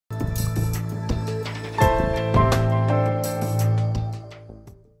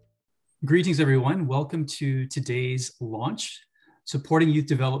Greetings, everyone. Welcome to today's launch, Supporting Youth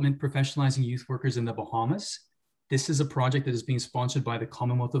Development, Professionalizing Youth Workers in the Bahamas. This is a project that is being sponsored by the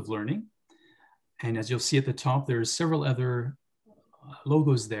Commonwealth of Learning. And as you'll see at the top, there are several other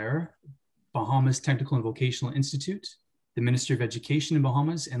logos there: Bahamas Technical and Vocational Institute, the Ministry of Education in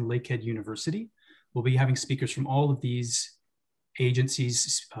Bahamas, and Lakehead University. We'll be having speakers from all of these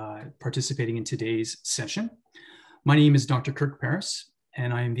agencies participating in today's session. My name is Dr. Kirk Paris,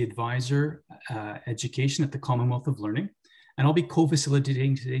 and I am the advisor education at the Commonwealth of Learning. And I'll be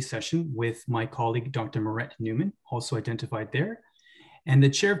co-facilitating today's session with my colleague, Dr. Marette Newman, also identified there. And the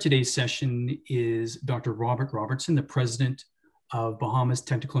chair of today's session is Dr. Robert Robertson, the president of Bahamas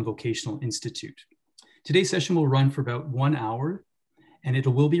Technical and Vocational Institute. Today's session will run for about 1 hour, and it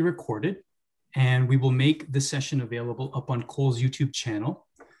will be recorded. And we will make the session available up on Cole's YouTube channel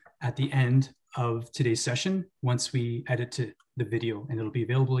at the end of today's session once we edit to the video, and it'll be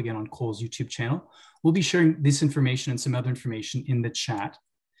available again on Cole's YouTube channel. We'll be sharing this information and some other information in the chat.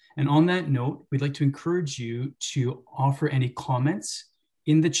 And on that note, we'd like to encourage you to offer any comments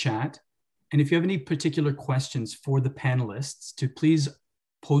in the chat. And if you have any particular questions for the panelists, to please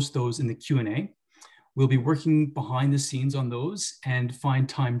post those in the Q&A. We'll be working behind the scenes on those and find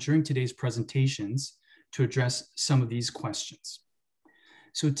time during today's presentations to address some of these questions.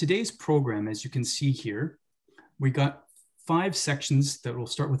 So today's program, as you can see here, we got 5 sections that will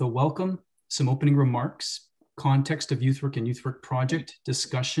start with a welcome, some opening remarks, context of youth work and youth work project,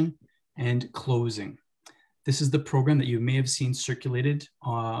 discussion, and closing. This is the program that you may have seen circulated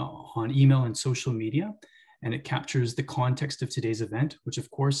on email and social media, and it captures the context of today's event, which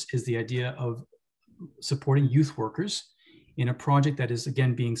of course is the idea of supporting youth workers in a project that is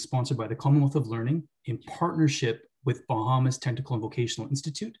again being sponsored by the Commonwealth of Learning in partnership with Bahamas Technical and Vocational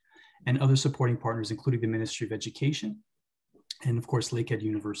Institute and other supporting partners, including the Ministry of Education and of course, Lakehead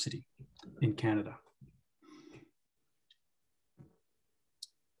University in Canada.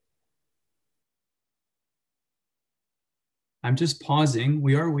 I'm just pausing.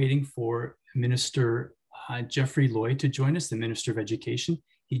 We are waiting for Minister Jeffrey Lloyd to join us, the Minister of Education.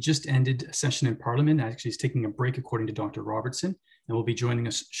 He just ended a session in Parliament. Actually, he's taking a break, according to Dr. Robertson, and will be joining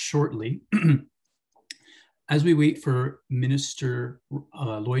us shortly. As we wait for Minister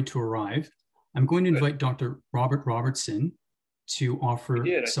Lloyd to arrive, I'm going to invite Dr. Robert Robertson to offer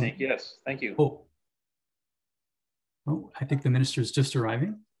some... I think, yes. Thank you. Oh, I think the minister is just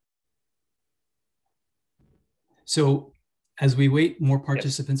arriving. So as we wait, more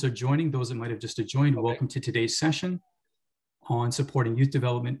participants are joining. Those that might have just joined, welcome to today's session on supporting youth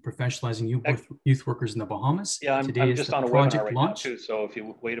development, professionalizing youth workers in the Bahamas. Yeah, I'm just on a webinar right now too, so if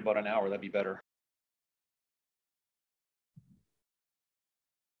you wait about an hour, that'd be better.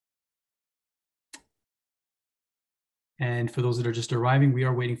 And for those that are just arriving, we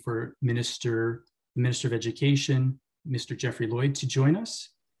are waiting for the Minister of Education, Mr. Jeffrey Lloyd, to join us.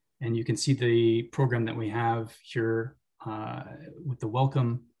 And you can see the program that we have here with the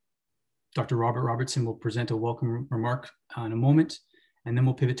welcome. Dr. Robert Robertson will present a welcome remark in a moment, and then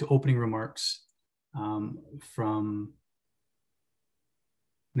we'll pivot to opening remarks from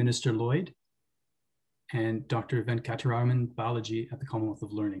Minister Lloyd and Dr. Venkataraman Balaji at the Commonwealth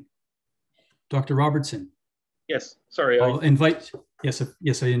of Learning. Dr. Robertson. Yes, sorry. I'll invite, yes,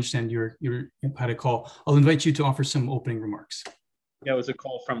 I understand you had a call. I'll invite you to offer some opening remarks. Yeah, it was a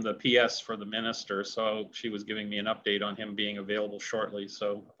call from the PS for the minister, so she was giving me an update on him being available shortly,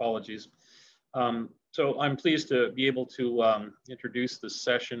 so apologies. So I'm pleased to be able to introduce this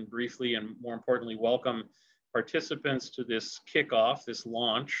session briefly and more importantly, welcome participants to this kickoff, this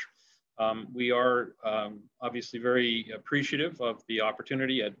launch. We are obviously very appreciative of the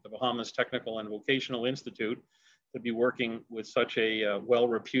opportunity at the Bahamas Technical and Vocational Institute to be working with such a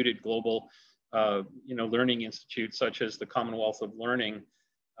well-reputed global learning institute such as the Commonwealth of Learning.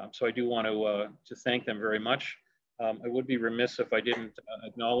 So I do want to thank them very much. I would be remiss if I didn't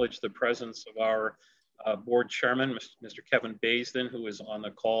acknowledge the presence of our board chairman, Mr. Kevin Baisden, who is on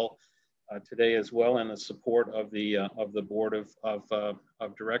the call today as well, and the support of the board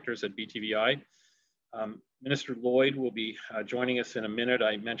of directors at BTVI. Minister Lloyd will be joining us in a minute.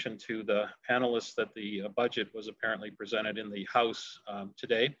 I mentioned to the panelists that the budget was apparently presented in the House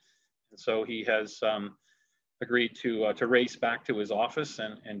today. And so he has agreed to race back to his office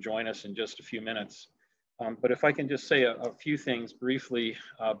and join us in just a few minutes. But if I can just say a few things briefly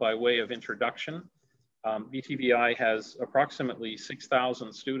by way of introduction. BTVI has approximately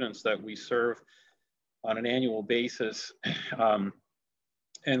 6,000 students that we serve on an annual basis.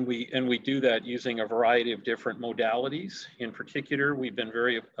 And we do that using a variety of different modalities. In particular, we've been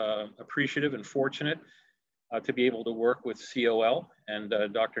very appreciative and fortunate to be able to work with COL and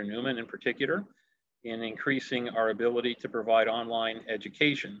Dr. Newman in particular in increasing our ability to provide online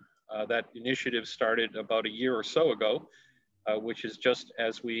education. That initiative started about a year or so ago, which is just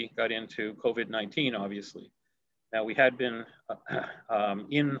as we got into COVID-19, obviously. Now, we had been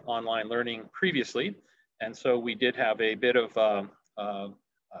in online learning previously, and so we did have a bit of a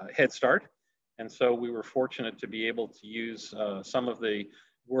head start. And so we were fortunate to be able to use some of the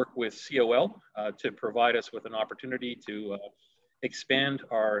work with COL to provide us with an opportunity to expand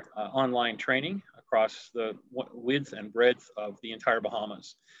our online training across the width and breadth of the entire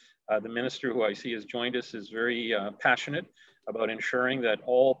Bahamas. The minister who I see has joined us is very passionate about ensuring that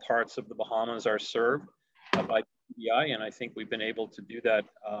all parts of the Bahamas are served by PBI, and I think we've been able to do that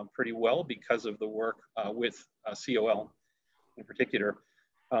pretty well because of the work with COL in particular.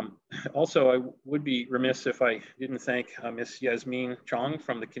 Also, I would be remiss if I didn't thank Miss Yasmin Chong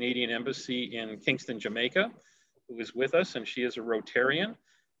from the Canadian Embassy in Kingston, Jamaica, who is with us, and she is a Rotarian.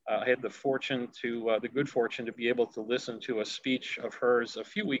 I had the good fortune to be able to listen to a speech of hers a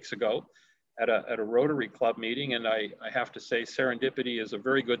few weeks ago at a Rotary Club meeting, and I have to say serendipity is a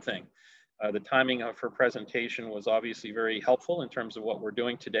very good thing. The timing of her presentation was obviously very helpful in terms of what we're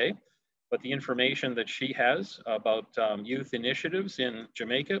doing today, but the information that she has about youth initiatives in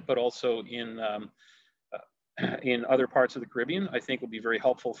Jamaica, but also in other parts of the Caribbean, I think will be very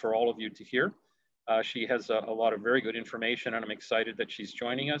helpful for all of you to hear. She has a lot of very good information, and I'm excited that she's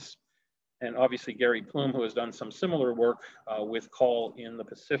joining us. And obviously Gary Plume, who has done some similar work with CALL in the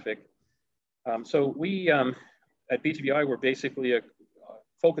Pacific. So we at BTBI, we're basically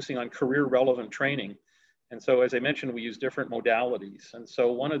focusing on career relevant training. And so, as I mentioned, we use different modalities. And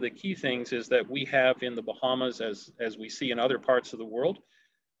so one of the key things is that we have in the Bahamas, as we see in other parts of the world,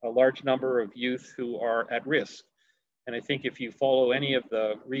 a large number of youth who are at risk. And I think if you follow any of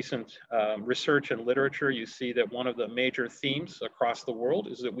the recent research and literature, you see that one of the major themes across the world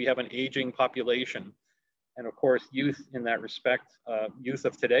is that we have an aging population. And of course, youth in that respect, youth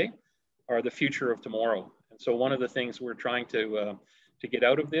of today are the future of tomorrow. And so one of the things we're trying to get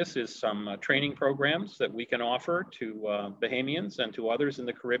out of this is some training programs that we can offer to Bahamians and to others in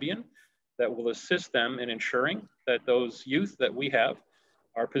the Caribbean that will assist them in ensuring that those youth that we have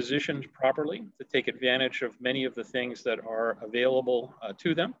are positioned properly to take advantage of many of the things that are available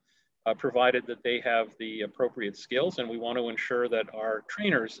to them, provided that they have the appropriate skills. And we want to ensure that our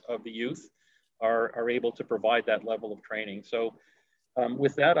trainers of the youth are able to provide that level of training. So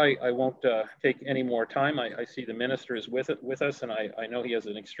with that, I won't take any more time. I see the minister is with us, and I know he has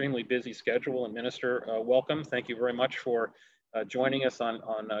an extremely busy schedule. And Minister, welcome. Thank you very much for joining us on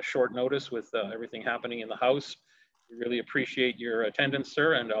short notice with everything happening in the House. We really appreciate your attendance,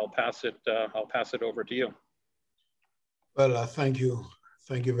 sir, and I'll pass it over to you. Well, thank you.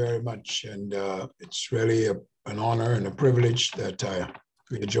 Thank you very much. And it's really an honor and a privilege that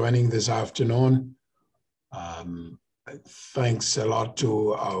we're joining this afternoon. Thanks a lot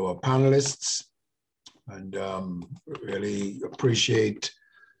to our panelists, and really appreciate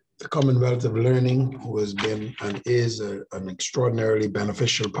the Commonwealth of Learning, who has been and is an extraordinarily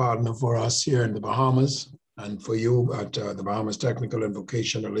beneficial partner for us here in the Bahamas and for you at the Bahamas Technical and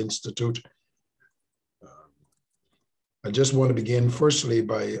Vocational Institute. I just want to begin firstly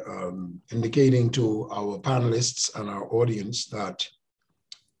by indicating to our panelists and our audience that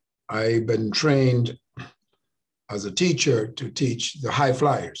I've been trained as a teacher to teach the high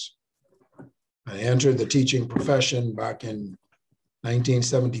flyers. I entered the teaching profession back in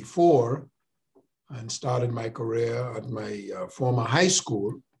 1974 and started my career at my former high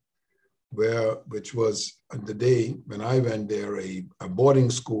school, which was at the day when I went there, a boarding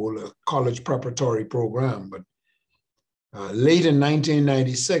school, a college preparatory program. But late in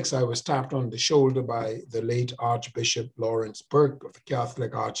 1996, I was tapped on the shoulder by the late Archbishop Lawrence Burke of the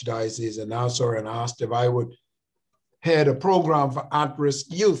Catholic Archdiocese in Nassau and asked if I would head a program for at-risk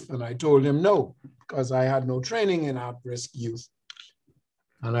youth. And I told him no, because I had no training in at-risk youth.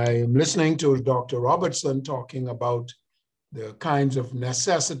 And I am listening to Dr. Robertson talking about the kinds of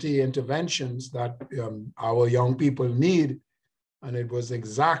necessity interventions that our young people need. And it was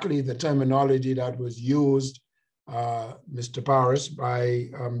exactly the terminology that was used, Mr. Paris, by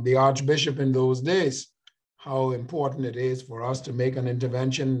the Archbishop in those days, how important it is for us to make an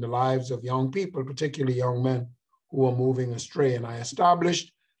intervention in the lives of young people, particularly young men who are moving astray. And I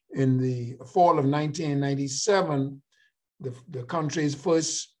established in the fall of 1997, the country's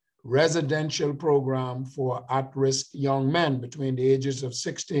first residential program for at-risk young men between the ages of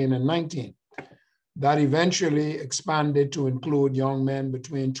 16 and 19. That eventually expanded to include young men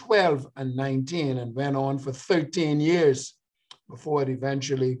between 12 and 19 and went on for 13 years before it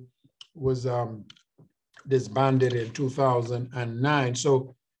eventually was disbanded in 2009.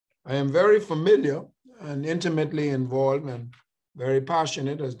 So I am very familiar and intimately involved and very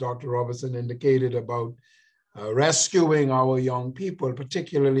passionate, as Dr. Robertson indicated, about rescuing our young people,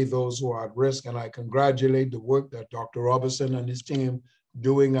 particularly those who are at risk. And I congratulate the work that Dr. Robertson and his team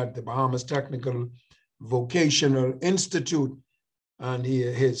doing at the Bahamas Technical Vocational Institute. And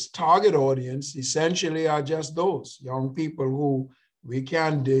his target audience essentially are just those young people who we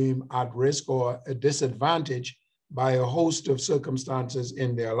can deem at risk or a disadvantage by a host of circumstances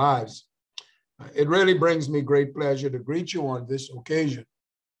in their lives. It really brings me great pleasure to greet you on this occasion,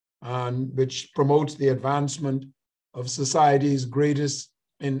 and which promotes the advancement of society's greatest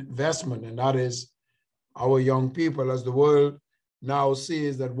investment, and that is our young people, as the world now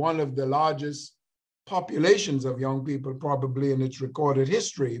sees that one of the largest populations of young people probably in its recorded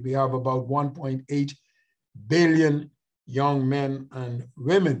history. We have about 1.8 billion young men and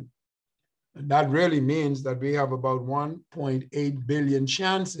women. And that really means that we have about 1.8 billion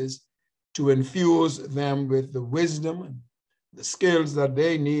chances to infuse them with the wisdom and the skills that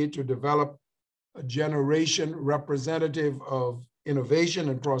they need to develop a generation representative of innovation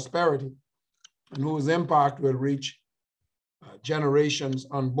and prosperity, and whose impact will reach generations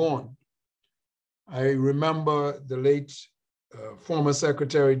unborn. I remember the late former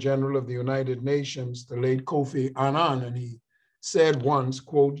Secretary General of the United Nations, the late Kofi Annan, and he said once,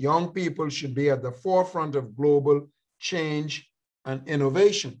 quote, "Young people should be at the forefront of global change and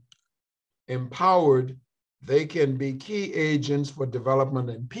innovation. Empowered, they can be key agents for development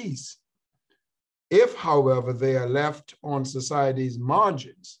and peace. If, however, they are left on society's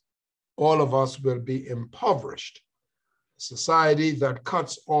margins, all of us will be impoverished. A society that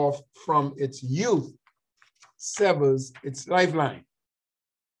cuts off from its youth severs its lifeline,"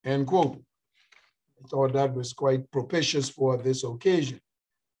 end quote. I thought that was quite propitious for this occasion.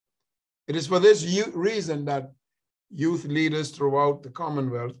 It is for this reason that youth leaders throughout the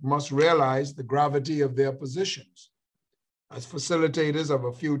Commonwealth must realize the gravity of their positions as facilitators of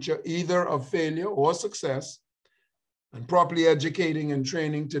a future either of failure or success, and properly educating and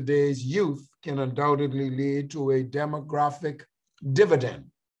training today's youth can undoubtedly lead to a demographic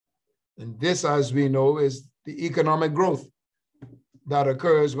dividend. And this, as we know, is the economic growth that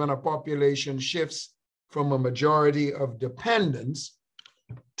occurs when a population shifts from a majority of dependents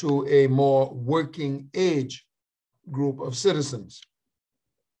to a more working age group of citizens.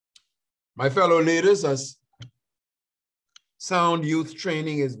 My fellow leaders, as sound youth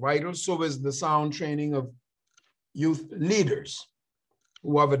training is vital, so is the sound training of youth leaders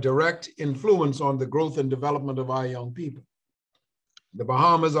who have a direct influence on the growth and development of our young people. The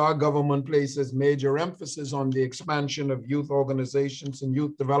Bahamas, our government places major emphasis on the expansion of youth organizations and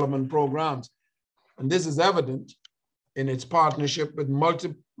youth development programs. And this is evident in its partnership with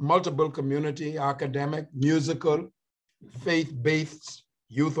multiple community, academic, musical, faith-based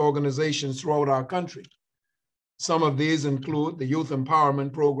youth organizations throughout our country. Some of these include the Youth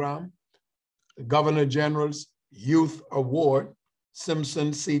Empowerment Program, the Governor General's Youth Award,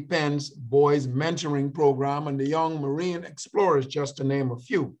 Simpson C. Penn's Boys Mentoring Program, and the Young Marine Explorers, just to name a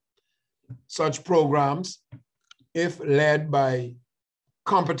few. Such programs, if led by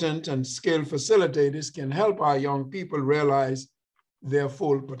competent and skilled facilitators, can help our young people realize their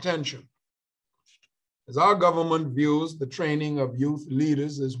full potential. As our government views the training of youth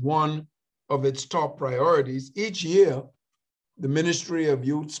leaders as one of its top priorities, each year, the Ministry of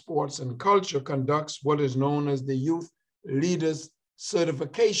Youth, Sports, and Culture conducts what is known as the Youth Leaders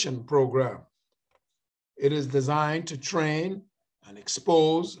Certification Program. It is designed to train and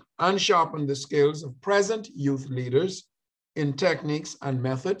expose and sharpen the skills of present youth leaders in techniques and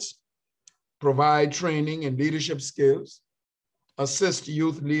methods, provide training in leadership skills, assist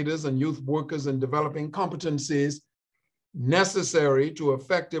youth leaders and youth workers in developing competencies necessary to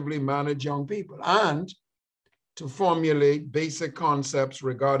effectively manage young people, and to formulate basic concepts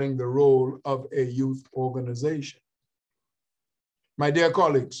regarding the role of a youth organization. My dear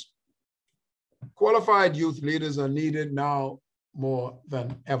colleagues, qualified youth leaders are needed now more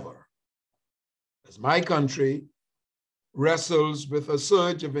than ever, as my country wrestles with a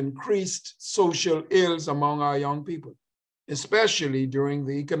surge of increased social ills among our young people, especially during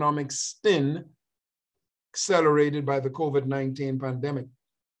the economic stint accelerated by the COVID-19 pandemic.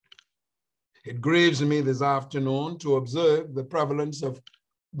 It grieves me this afternoon to observe the prevalence of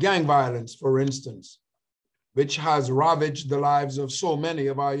gang violence, for instance, which has ravaged the lives of so many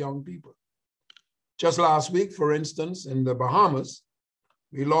of our young people. Just last week, for instance, in the Bahamas,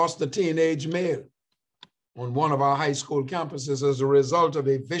 we lost a teenage male on one of our high school campuses as a result of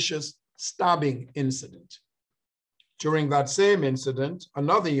a vicious stabbing incident. During that same incident,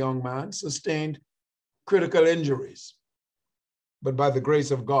 another young man sustained critical injuries, but by the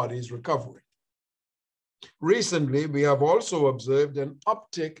grace of God, he's recovering. Recently, we have also observed an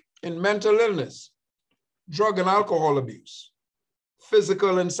uptick in mental illness, drug and alcohol abuse,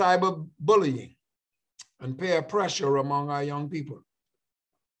 physical and cyber bullying, and peer pressure among our young people.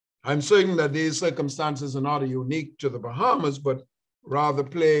 I'm certain that these circumstances are not unique to the Bahamas, but rather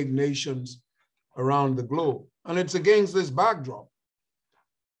plague nations around the globe. And it's against this backdrop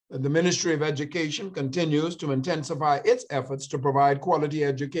that the Ministry of Education continues to intensify its efforts to provide quality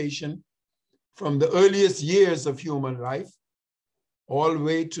education from the earliest years of human life all the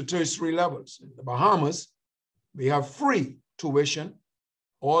way to tertiary levels. In the Bahamas, we have free tuition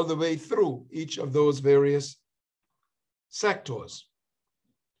all the way through each of those various sectors.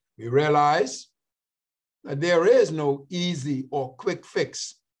 We realize that there is no easy or quick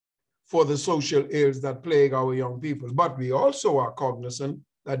fix for the social ills that plague our young people, but we also are cognizant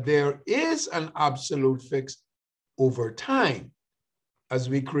that there is an absolute fix over time as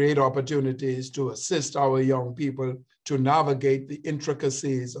we create opportunities to assist our young people to navigate the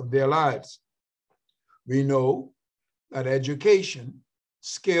intricacies of their lives. We know that education,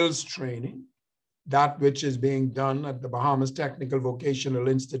 skills training, that which is being done at the Bahamas Technical Vocational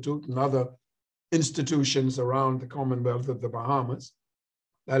Institute and other institutions around the Commonwealth of the Bahamas,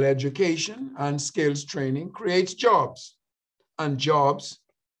 that education and skills training creates jobs, and jobs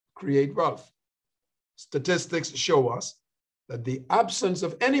create wealth. Statistics show us that the absence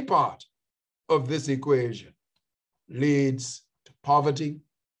of any part of this equation leads to poverty,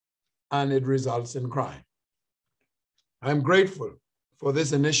 and it results in crime. I'm grateful for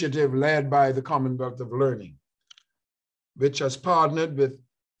this initiative led by the Commonwealth of Learning, which has partnered with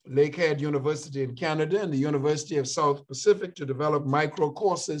Lakehead University in Canada and the University of South Pacific to develop micro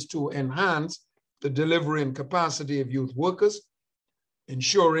courses to enhance the delivery and capacity of youth workers,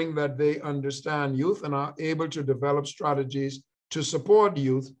 ensuring that they understand youth and are able to develop strategies to support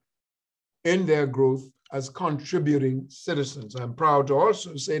youth in their growth as contributing citizens. I'm proud to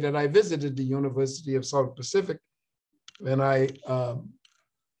also say that I visited the University of South Pacific when I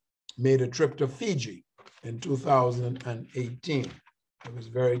made a trip to Fiji in 2018. I was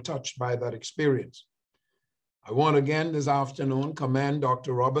very touched by that experience. I want again this afternoon commend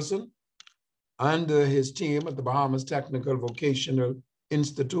Dr. Robertson and his team at the Bahamas Technical Vocational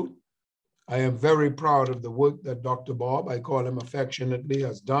Institute. I am very proud of the work that Dr. Bob, I call him affectionately,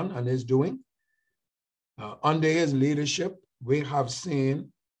 has done and is doing. Under his leadership, we have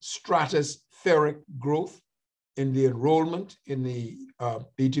seen stratospheric growth in the enrollment in the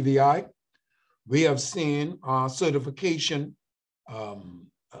BTVI. We have seen our certification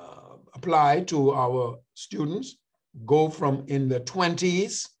applied to our students go from in the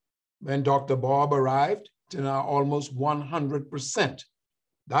 20s when Dr. Bob arrived to now almost 100%.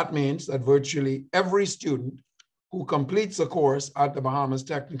 That means that virtually every student who completes a course at the Bahamas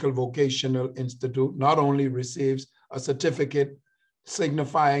Technical Vocational Institute not only receives a certificate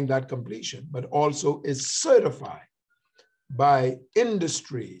signifying that completion, but also is certified by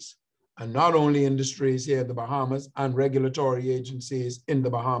industries, and not only industries here in the Bahamas and regulatory agencies in the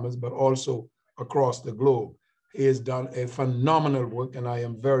Bahamas, but also across the globe. He has done a phenomenal work, and I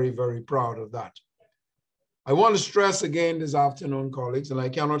am very, very proud of that. I want to stress again this afternoon, colleagues, and I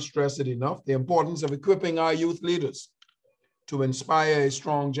cannot stress it enough, the importance of equipping our youth leaders to inspire a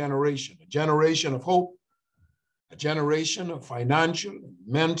strong generation, a generation of hope, a generation of financial,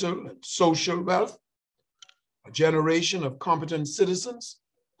 mental, and social wealth, a generation of competent citizens,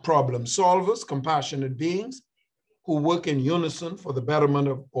 problem solvers, compassionate beings who work in unison for the betterment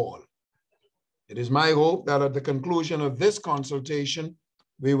of all. It is my hope that at the conclusion of this consultation,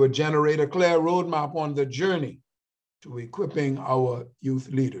 we will generate a clear roadmap on the journey to equipping our youth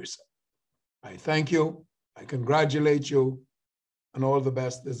leaders. I thank you, I congratulate you, and all the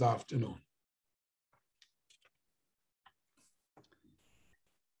best this afternoon.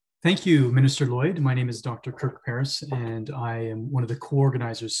 Thank you, Minister Lloyd. My name is Dr. Kirk Paris, and I am one of the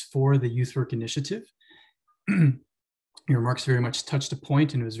co-organizers for the Youth Work Initiative. Your remarks very much touched a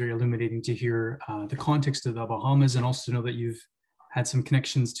point, and it was very illuminating to hear the context of the Bahamas, and also to know that you've had some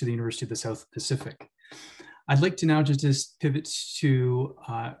connections to the University of the South Pacific. I'd like to now just pivot to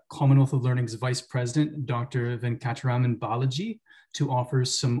Commonwealth of Learning's Vice President, Dr. Venkataraman Balaji, to offer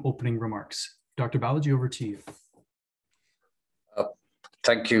some opening remarks. Dr. Balaji, over to you.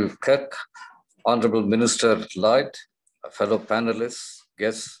 Thank you, Kirk. Honorable Minister Lloyd, fellow panelists,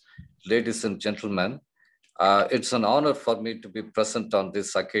 guests, ladies and gentlemen, it's an honor for me to be present on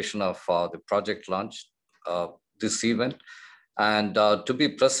this occasion of the project launch this event, and to be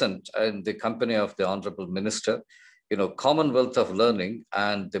present in the company of the Honorable Minister. You know, Commonwealth of Learning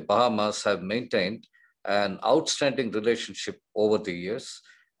and the Bahamas have maintained an outstanding relationship over the years.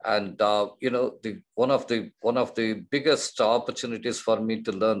 And one of the biggest opportunities for me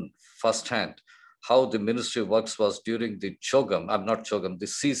to learn firsthand how the ministry works was during the the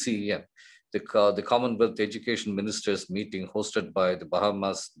CCEM, the Commonwealth Education Ministers meeting hosted by the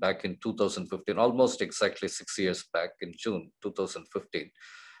Bahamas back in 2015, almost exactly 6 years back in June 2015.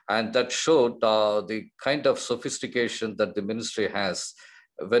 And that showed the kind of sophistication that the ministry has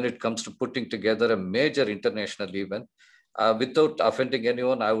when it comes to putting together a major international event. Without offending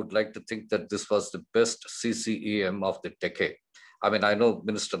anyone, I would like to think that this was the best CCEM of the decade. I mean, I know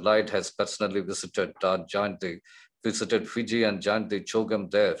Minister Lloyd has personally visited Fiji and joined the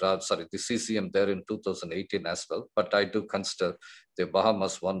the CCM there in 2018 as well. But I do consider the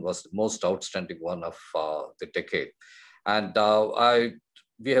Bahamas one was the most outstanding one of the decade. And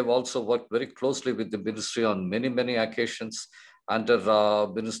we have also worked very closely with the ministry on many occasions. Under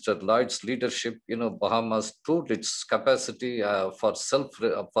Minister Lloyd's leadership, Bahamas proved its capacity for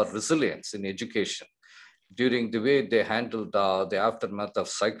resilience in education during the way they handled the aftermath of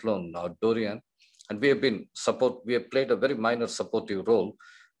Cyclone Dorian. And we have played a very minor supportive role.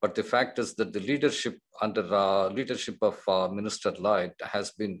 But the fact is that the leadership under leadership of Minister Lloyd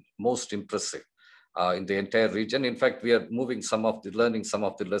has been most impressive in the entire region. In fact, we are learning some of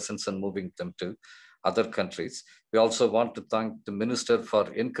the lessons and moving them to other countries. We also want to thank the minister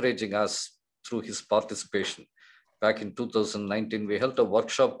for encouraging us through his participation. Back in 2019, we held a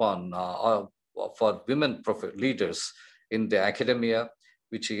workshop for women leaders in the academia,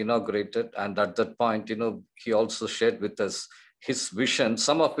 which he inaugurated. And at that point, he also shared with us his vision,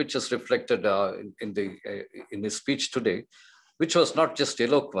 some of which is reflected in his speech today, which was not just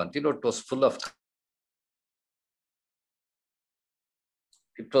eloquent, it was full of.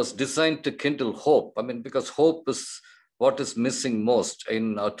 It was designed to kindle hope. I mean, because hope is what is missing most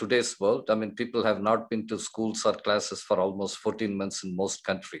in today's world. I mean, people have not been to schools or classes for almost 14 months in most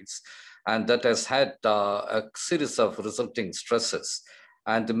countries. And that has had a series of resulting stresses.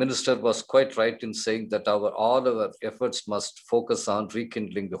 And the minister was quite right in saying that all our efforts must focus on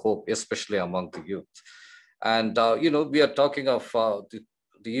rekindling the hope, especially among the youth. And, we are talking of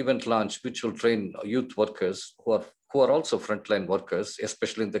the event launch, which will train youth workers who are also frontline workers,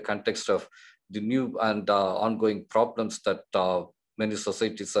 especially in the context of the new and ongoing problems that many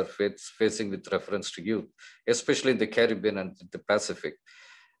societies are facing with reference to youth, especially in the Caribbean and the Pacific.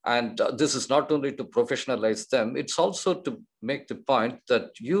 And this is not only to professionalize them, it's also to make the point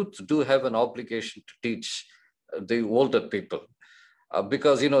that youth do have an obligation to teach the older people.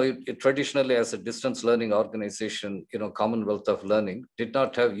 Because, traditionally as a distance learning organization, Commonwealth of Learning did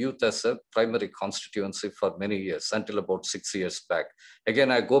not have youth as a primary constituency for many years, until about 6 years back.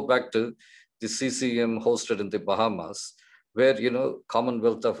 Again, I go back to the CCM hosted in the Bahamas, where,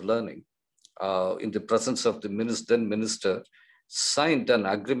 Commonwealth of Learning, in the presence of the then minister, signed an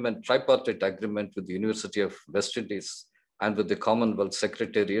agreement, tripartite agreement with the University of West Indies and with the Commonwealth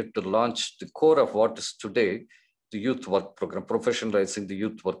Secretariat to launch the core of what is today the youth work program, professionalizing the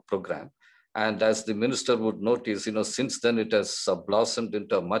youth work program. And as the minister would notice, since then it has blossomed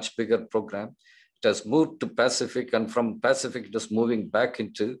into a much bigger program. It has moved to Pacific, and from Pacific, it is moving back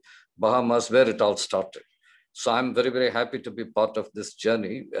into Bahamas, where it all started. So I'm very happy to be part of this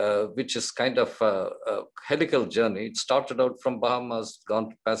journey, which is kind of a helical journey. It started out from Bahamas, gone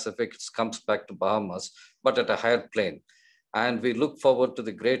to Pacific, it comes back to Bahamas, but at a higher plane. And we look forward to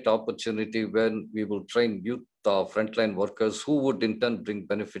the great opportunity when we will train youth frontline workers who would in turn bring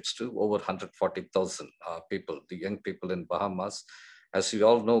benefits to over 140,000 people, the young people in Bahamas. As you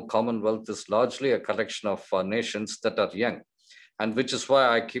all know, Commonwealth is largely a collection of nations that are young. And which is why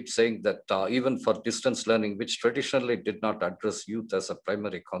I keep saying that even for distance learning, which traditionally did not address youth as a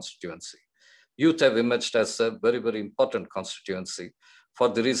primary constituency, youth have emerged as a very important constituency for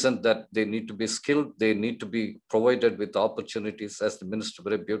the reason that they need to be skilled, they need to be provided with opportunities, as the minister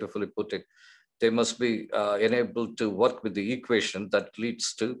very beautifully put it. They must be enabled to work with the equation that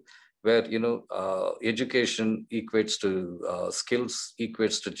leads to where, education equates to skills,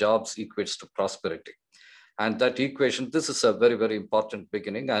 equates to jobs, equates to prosperity. And that equation, this is a very important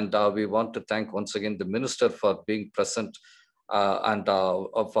beginning. And we want to thank once again the minister for being present and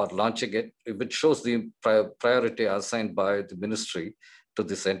for launching it, which shows the priority assigned by the ministry to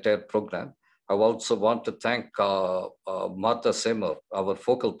this entire program. I also want to thank Martha Seymour, our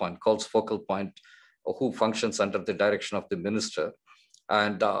focal point, CALL's focal point, who functions under the direction of the minister.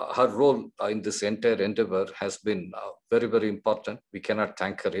 And her role in this entire endeavor has been very important. We cannot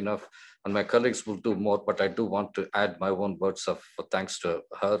thank her enough. And my colleagues will do more, but I do want to add my own words of thanks to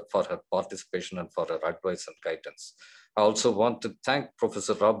her for her participation and for her advice and guidance. I also want to thank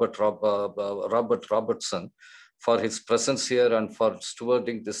Professor Robert Robertson for his presence here and for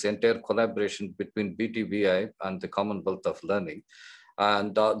stewarding this entire collaboration between BTVI and the Commonwealth of Learning.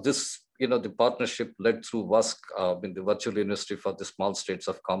 And this, the partnership led through WASC in the Virtual University for the Small States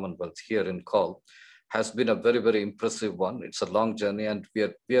of Commonwealth here in Call has been a very, very impressive one. It's a long journey, and we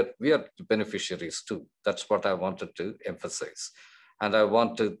are the beneficiaries too. That's what I wanted to emphasize. And I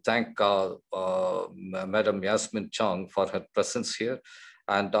want to thank Madam Yasmin Chong for her presence here.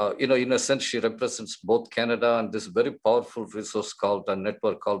 And, in a sense, she represents both Canada and this very powerful resource called a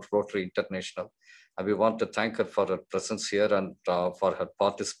network called Rotary International. And we want to thank her for her presence here and for her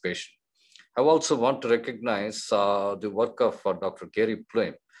participation. I also want to recognize the work of Dr. Gary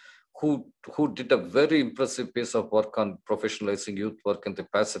Plume, who did a very impressive piece of work on professionalizing youth work in the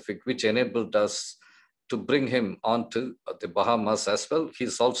Pacific, which enabled us to bring him onto the Bahamas as well.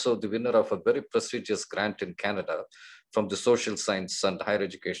 He's also the winner of a very prestigious grant in Canada from the Social Science and Higher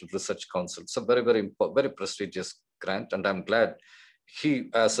Education Research Council. It's a very, very prestigious grant, and I'm glad he,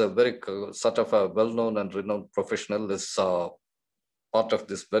 as a very sort of a well-known and renowned professional, is part of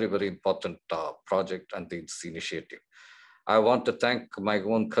this very, very important project and this initiative. I want to thank my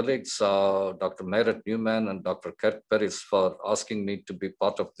own colleagues, Dr. Merit Newman and Dr. Kurt Peris, for asking me to be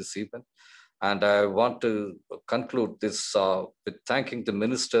part of this event. And I want to conclude this with thanking the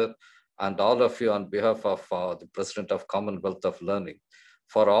Minister and all of you on behalf of the President of Commonwealth of Learning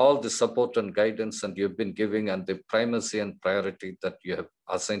for all the support and guidance and you've been giving and the primacy and priority that you have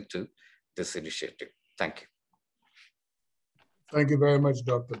assigned to this initiative. Thank you. Thank you very much,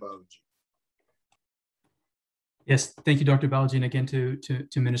 Dr. Balaji. Yes, thank you, Dr. Balaji, and again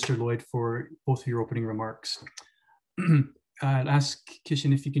to Minister Lloyd for both of your opening remarks. I'll ask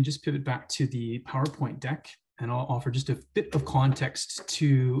Kishan if you can just pivot back to the PowerPoint deck, and I'll offer just a bit of context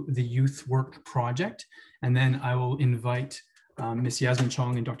to the Youth Work Project, and then I will invite Ms. Yasmin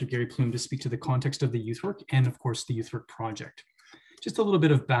Chong and Dr. Gary Plume to speak to the context of the Youth Work and, of course, the Youth Work Project. Just a little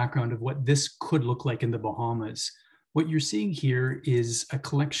bit of background of what this could look like in the Bahamas. What you're seeing here is a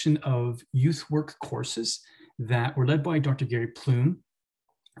collection of youth work courses that were led by Dr. Gary Plume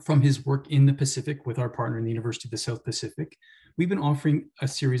from his work in the Pacific with our partner in the University of the South Pacific. We've been offering a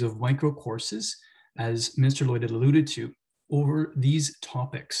series of micro courses, as Minister Lloyd had alluded to, over these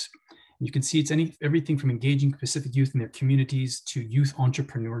topics. You can see it's everything from engaging Pacific youth in their communities to youth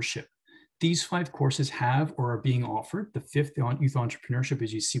entrepreneurship. These 5 courses have or are being offered. The 5th, Youth Entrepreneurship,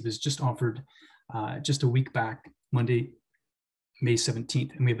 as you see, was just offered just a week back, Monday, May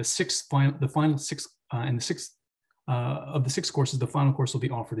 17th. And we have the final 6th, and the 6th of the 6 courses, the final course will be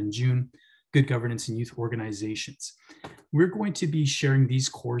offered in June, Good Governance in Youth Organizations. We're going to be sharing these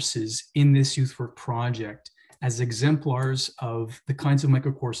courses in this Youth Work Project as exemplars of the kinds of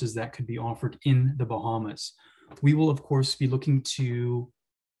micro courses that could be offered in the Bahamas. We will, of course, be looking to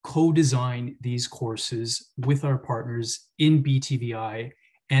co-design these courses with our partners in BTVI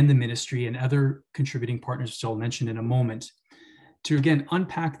and the ministry and other contributing partners, which I'll mention in a moment, to again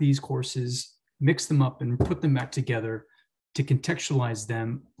unpack these courses, mix them up and put them back together to contextualize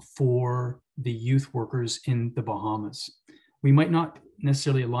them for the youth workers in the Bahamas. We might not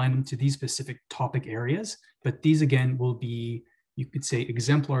necessarily align them to these specific topic areas, but these again will be, you could say,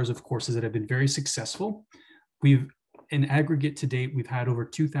 exemplars of courses that have been very successful. In aggregate to date, we've had over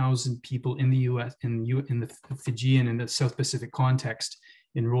 2,000 people in the US, in the Fijian and the South Pacific context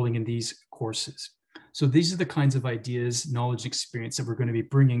enrolling in these courses. So these are the kinds of ideas, knowledge, experience that we're going to be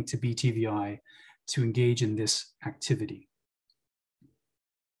bringing to BTVI to engage in this activity.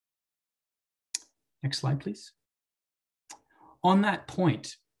 Next slide, please. On that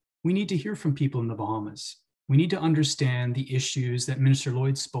point, we need to hear from people in the Bahamas. We need to understand the issues that Minister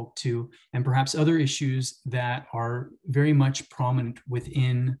Lloyd spoke to and perhaps other issues that are very much prominent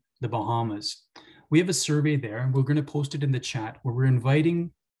within the Bahamas. We have a survey there, and we're going to post it in the chat, where we're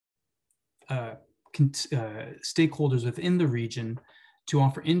inviting stakeholders within the region to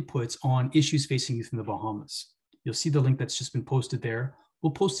offer inputs on issues facing youth in the Bahamas. You'll see the link that's just been posted there.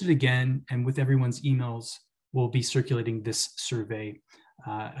 We'll post it again, and with everyone's emails, we'll be circulating this survey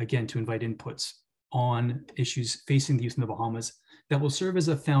again to invite inputs on issues facing the youth in the Bahamas that will serve as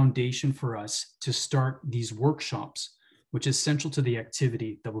a foundation for us to start these workshops, which is central to the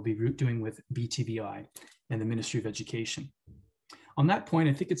activity that we'll be doing with BTVI and the Ministry of Education. On that point,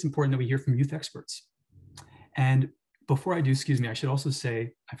 I think it's important that we hear from youth experts. And before I do, excuse me, I should also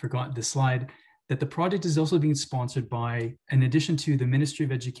say, I forgot this slide, that the project is also being sponsored by, in addition to the Ministry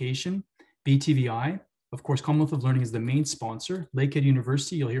of Education, BTVI, of course, Commonwealth of Learning is the main sponsor, Lakehead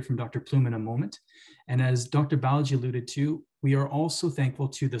University, you'll hear from Dr. Plume in a moment. And as Dr. Balaji alluded to, we are also thankful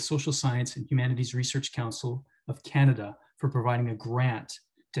to the Social Science and Humanities Research Council, of Canada for providing a grant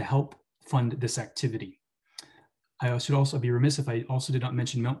to help fund this activity. I should also be remiss if I also did not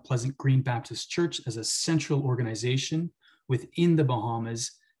mention Mount Pleasant Green Baptist Church as a central organization within the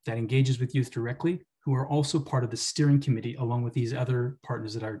Bahamas that engages with youth directly, who are also part of the steering committee along with these other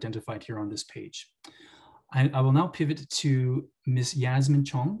partners that are identified here on this page. I will now pivot to Ms. Yasmin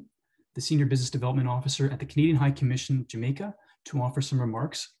Chong, the Senior Business Development Officer at the Canadian High Commission, Jamaica, to offer some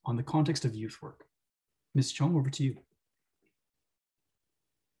remarks on the context of youth work. Ms. Chong, over to you.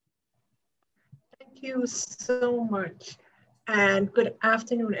 Thank you so much. And good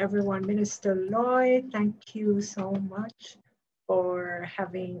afternoon, everyone. Minister Lloyd, thank you so much for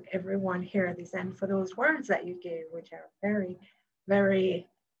having everyone hear this and for those words that you gave, which are very, very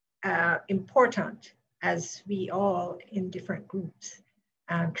important as we all in different groups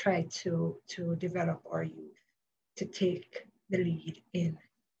try to develop our youth to take the lead in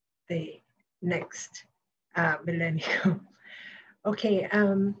the next millennium. Okay,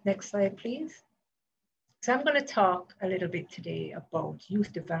 next slide, please. So I'm going to talk a little bit today about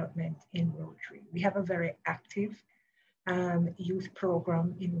youth development in Rotary. We have a very active youth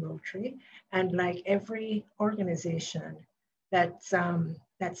program in Rotary, and like every organization that's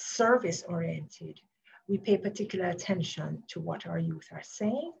service-oriented, we pay particular attention to what our youth are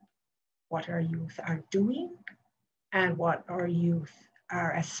saying, what our youth are doing, and what our youth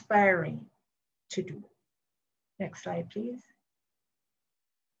are aspiring to do. Next slide, please.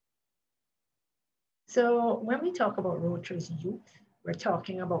 So when we talk about Rotary's youth, we're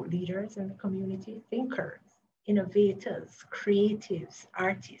talking about leaders in the community, thinkers, innovators, creatives,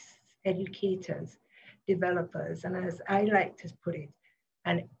 artists, educators, developers, and as I like to put it,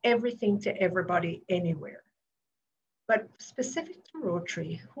 and everything to everybody anywhere. But specific to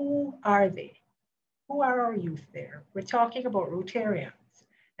Rotary, who are they? Who are our youth there? We're talking about Rotarians.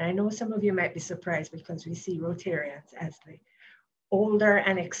 And I know some of you might be surprised because we see Rotarians as the older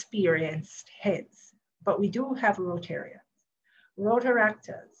and experienced heads, but we do have Rotarians.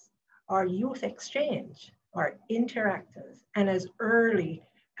 Rotaractors are youth exchange, are interactors, and as early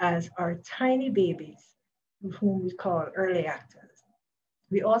as our tiny babies, whom we call early actors.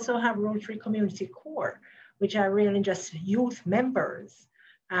 We also have Rotary Community Corps, which are really just youth members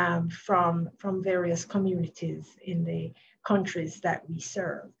from various communities in the countries that we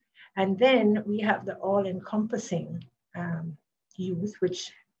serve. And then we have the all-encompassing youth,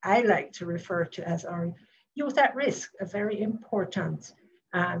 which I like to refer to as our youth at risk, a very important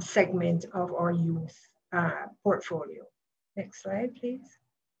segment of our youth portfolio. Next slide, please.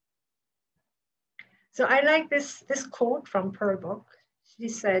 So I like this quote from Pearl Buck. She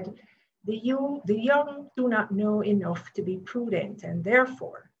said, the young do not know enough to be prudent, and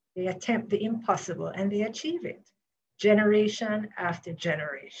therefore they attempt the impossible and they achieve it, generation after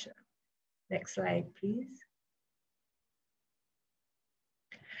generation. Next slide, please.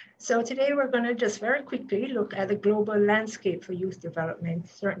 So today we're going to just very quickly look at the global landscape for youth development,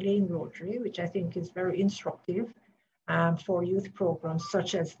 certainly in Rotary, which I think is very instructive for youth programs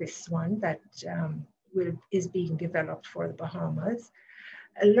such as this one that is being developed for the Bahamas.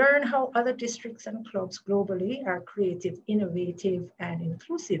 Learn how other districts and clubs globally are creative, innovative, and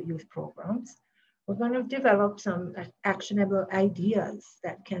inclusive youth programs. We're going to develop some actionable ideas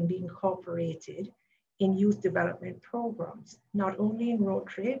that can be incorporated in youth development programs, not only in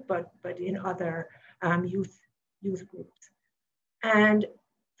Rotary, but in other youth groups. And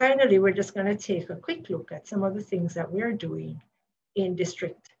finally, we're just going to take a quick look at some of the things that we're doing in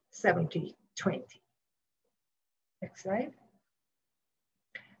District 7020. Next slide.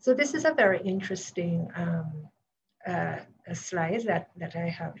 So this is a very interesting slide that I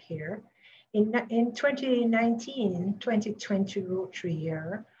have here. In 2019-2020 Rotary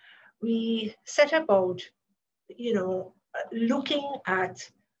year, we set about, looking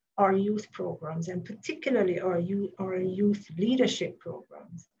at our youth programs and particularly our youth leadership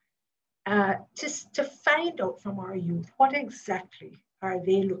programs, just to find out from our youth what exactly are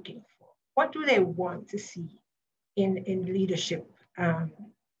they looking for? What do they want to see in leadership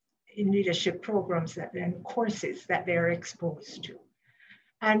programs and courses that they're exposed to?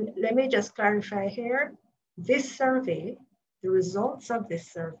 And let me just clarify here, this survey, the results of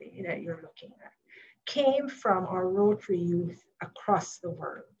this survey that you're looking at came from our Rotary youth across the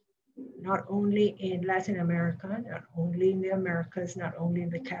world, not only in Latin America, not only in the Americas, not only in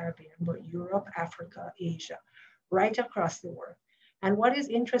the Caribbean, but Europe, Africa, Asia, right across the world. And what is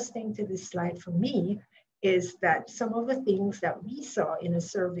interesting to this slide for me is that some of the things that we saw in a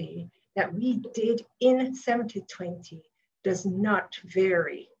survey that we did in 7020 does not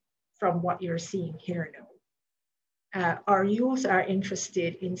vary from what you're seeing here now. Our youth are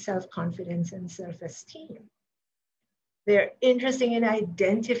interested in self-confidence and self-esteem. They're interested in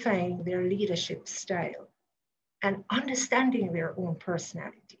identifying their leadership style and understanding their own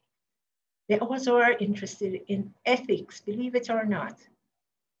personality. They also are interested in ethics, believe it or not,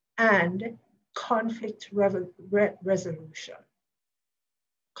 and conflict resolution.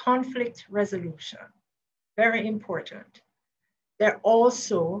 Conflict resolution, very important. They're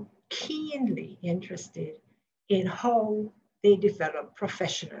also keenly interested in how they develop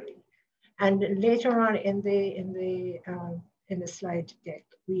professionally. And later on in the slide deck,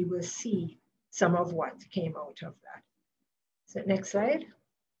 we will see some of what came out of that. So next slide.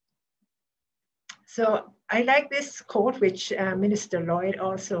 So I like this quote, which Minister Lloyd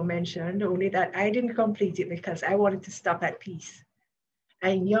also mentioned, only that I didn't complete it because I wanted to stop at peace.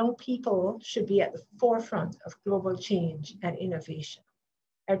 And young people should be at the forefront of global change and innovation.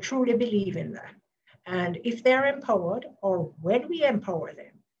 I truly believe in that. And if they're empowered, or when we empower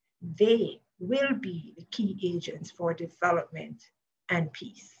them, they will be the key agents for development and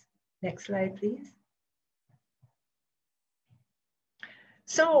peace. Next slide, please.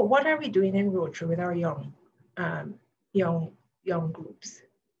 So what are we doing in Rotary with our young groups?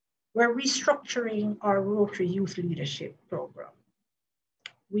 We're restructuring our Rotary Youth Leadership Program.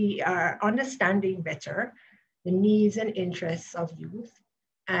 We are understanding better the needs and interests of youth,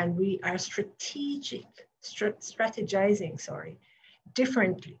 and we are strategizing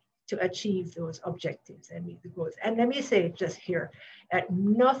differently to achieve those objectives and meet the goals. And let me say just here that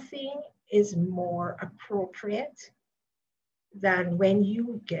nothing is more appropriate than when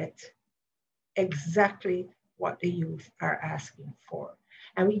you get exactly what the youth are asking for.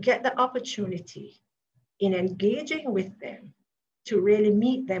 And we get the opportunity in engaging with them to really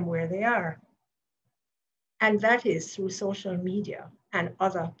meet them where they are. And that is through social media and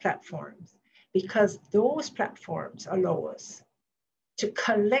other platforms, because those platforms allow us to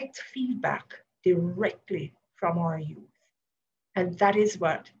collect feedback directly from our youth. And that is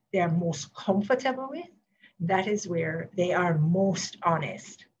what they are most comfortable with. That is where they are most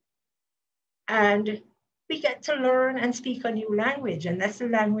honest. And we get to learn and speak a new language, and that's the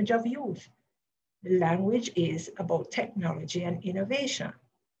language of youth. The language is about technology and innovation.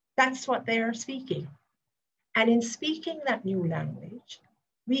 That's what they are speaking. And in speaking that new language,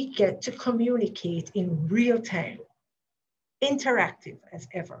 we get to communicate in real time, interactive as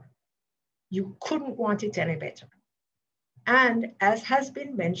ever. You couldn't want it any better. And as has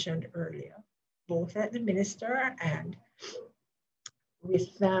been mentioned earlier, both at the minister and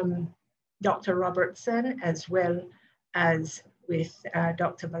with Dr. Robertson, as well as with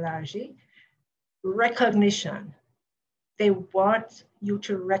Dr. Balaji, recognition. They want you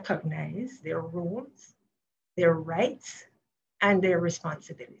to recognize their roles, their rights, and their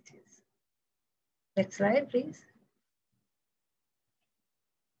responsibilities. Next slide, please.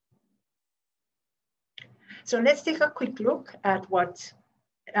 So let's take a quick look at what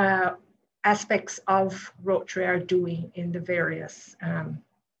aspects of Rotary are doing in the various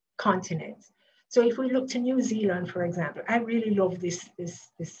continents. So if we look to New Zealand, for example, I really love this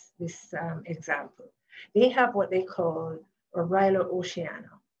example. They have what they call Orilo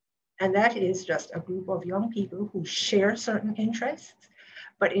Oceana. And that is just a group of young people who share certain interests,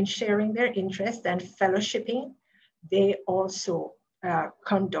 but in sharing their interests and fellowshipping, they also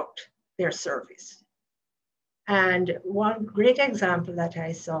conduct their service. And one great example that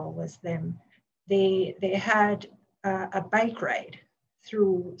I saw was them. They had a bike ride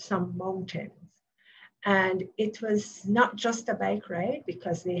through some mountains. And it was not just a bike ride,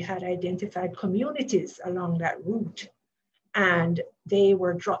 because they had identified communities along that route. And they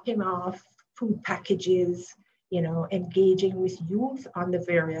were dropping off food packages, you know, engaging with youth on the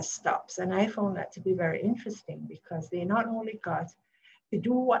various stops. And I found that to be very interesting, because they not only got to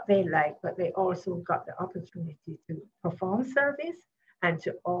do what they like, but they also got the opportunity to perform service and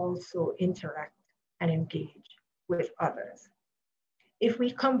to also interact and engage with others. If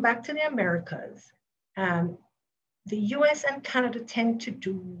we come back to the Americas, the US and Canada tend to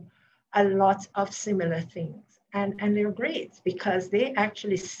do a lot of similar things. And they're great, because they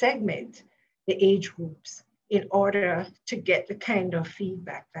actually segment the age groups in order to get the kind of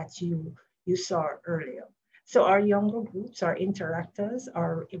feedback that you saw earlier. So our younger groups, our interactors,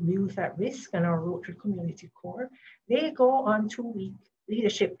 our youth at risk, and our Rotary Community Corps, they go on 2-week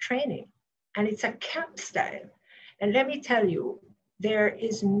leadership training, and it's a camp style. And let me tell you, there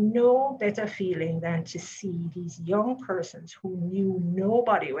is no better feeling than to see these young persons who knew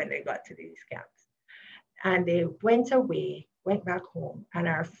nobody when they got to these camps. And they went away, went back home, and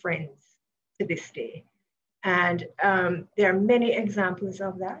are friends to this day. And there are many examples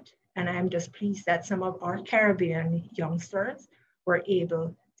of that. And I'm just pleased that some of our Caribbean youngsters were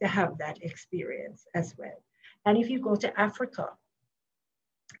able to have that experience as well. And if you go to Africa,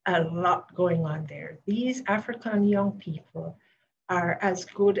 a lot going on there. These African young people are as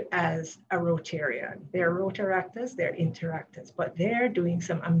good as a Rotarian. They're Rotaractors, they're interactors, but they're doing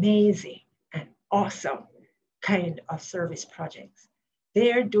some amazing and awesome kind of service projects.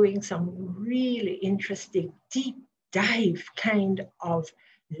 They're doing some really interesting, deep dive kind of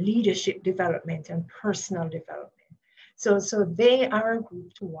leadership development and personal development. So they are a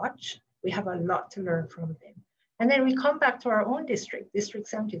group to watch. We have a lot to learn from them. And then we come back to our own district, District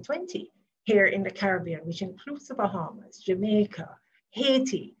 7020, here in the Caribbean, which includes the Bahamas, Jamaica,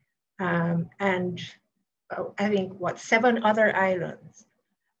 Haiti, and I think, 7 other islands.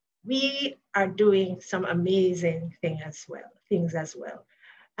 We are doing some amazing things as well.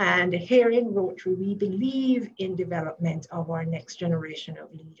 And here in Rotary, we believe in development of our next generation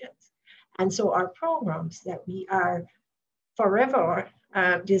of leaders. And so our programs that we are forever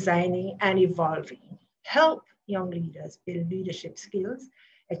designing and evolving help young leaders build leadership skills,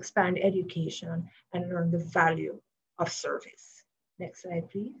 expand education, and learn the value of service. Next slide,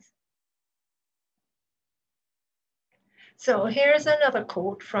 please. So here's another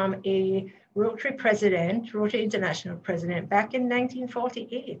quote from a Rotary president, Rotary International president, back in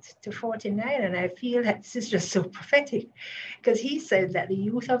 1948 to 49. And I feel that this is just so prophetic, because he said that the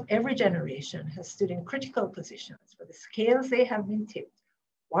youth of every generation has stood in critical positions for the scales they have been tipped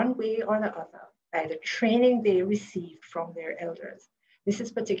one way or the other by the training they received from their elders. This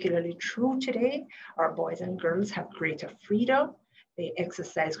is particularly true today. Our boys and girls have greater freedom, they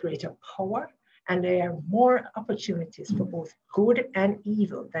exercise greater power, and there are more opportunities for both good and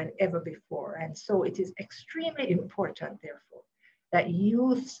evil than ever before. And so it is extremely important, therefore, that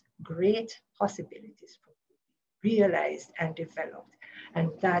youth's great possibilities be realized and developed.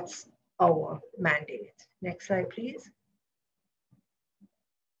 And that's our mandate. Next slide, please.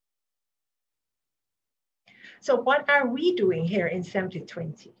 So what are we doing here in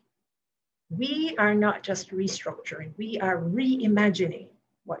 7020? We are not just restructuring, we are reimagining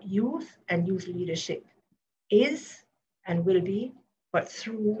what youth and youth leadership is and will be, but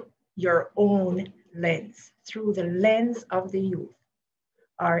through your own lens, through the lens of the youth.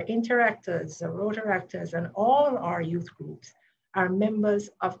 Our interactors, the Rotaractors, and all our youth groups are members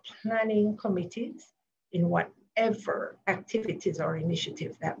of planning committees in whatever activities or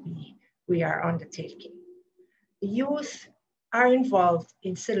initiatives that we are undertaking. The youth are involved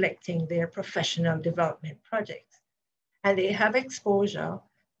in selecting their professional development projects, and they have exposure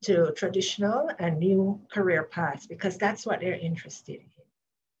to traditional and new career paths because that's what they're interested in.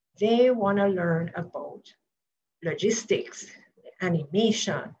 They want to learn about logistics,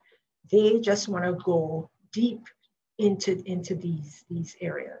 animation. They just want to go deep into these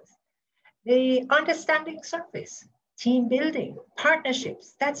areas. They understanding service, team building,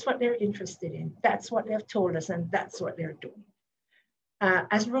 partnerships, that's what they're interested in. That's what they've told us, and that's what they're doing.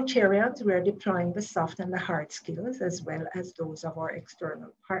 As Rotarians, we're deploying the soft and the hard skills as well as those of our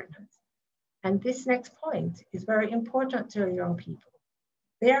external partners. And this next point is very important to our young people.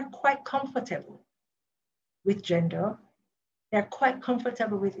 They are quite comfortable with gender. They're quite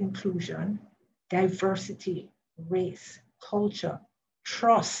comfortable with inclusion, diversity, race, culture,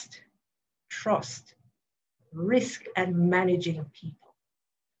 trust, risk, and managing people.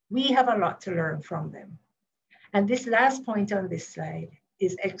 We have a lot to learn from them. And this last point on this slide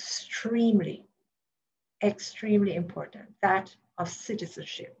is extremely, extremely important, that of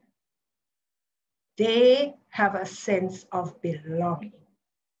citizenship. They have a sense of belonging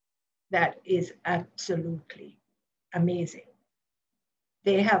that is absolutely amazing.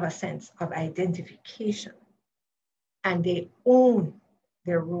 They have a sense of identification, and they own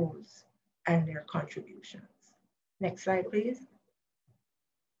their roles and their contributions. Next slide, please.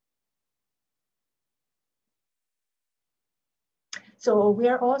 So we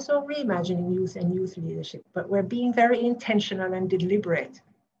are also reimagining youth and youth leadership, but we're being very intentional and deliberate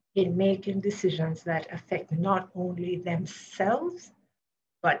in making decisions that affect not only themselves,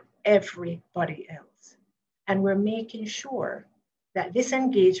 but everybody else. And we're making sure that this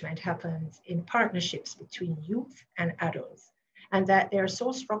engagement happens in partnerships between youth and adults, and that they're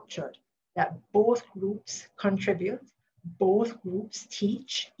so structured that both groups contribute, both groups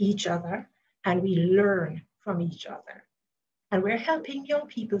teach each other, and we learn from each other. And we're helping young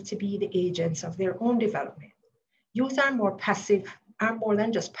people to be the agents of their own development. Youth are more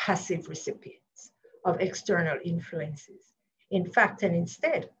than just passive recipients of external influences. In fact, and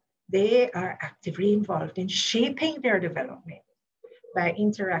instead, they are actively involved in shaping their development by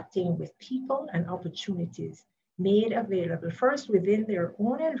interacting with people and opportunities made available first within their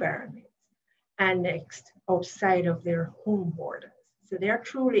own environments and next outside of their home borders. So they are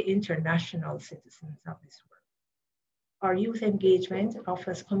truly international citizens of this world. Our youth engagement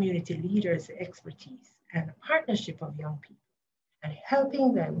offers community leaders expertise and a partnership of young people and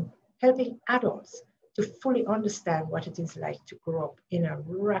helping adults to fully understand what it is like to grow up in a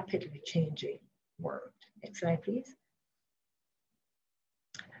rapidly changing world. Next slide, please.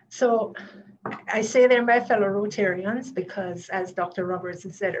 So I say they're my fellow Rotarians because, as Dr.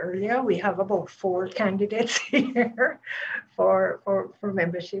 Robertson said earlier, we have about 4 candidates here for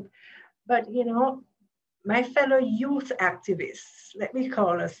membership. But, you know, my fellow youth activists, let me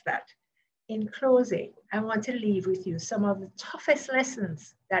call us that. In closing, I want to leave with you some of the toughest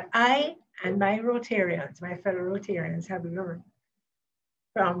lessons that I and my Rotarians, my fellow Rotarians, have learned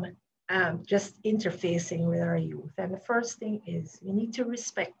from just interfacing with our youth. And the first thing is we need to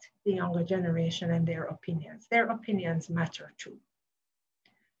respect the younger generation and their opinions. Their opinions matter too.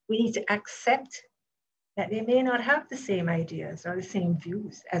 We need to accept that they may not have the same ideas or the same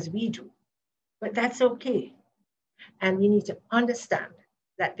views as we do, but that's okay. And we need to understand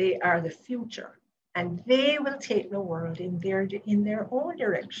that they are the future and they will take the world in their own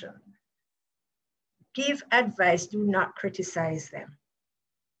direction. Give advice, do not criticize them.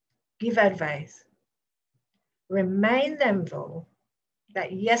 Give advice. Remind them, though,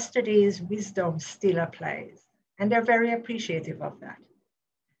 that yesterday's wisdom still applies, and they're very appreciative of that.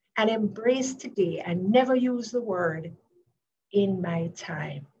 And embrace today and never use the word "in my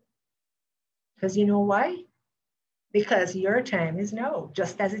time." Because you know why? Because your time is now,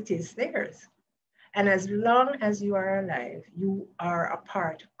 just as it is theirs. And as long as you are alive, you are a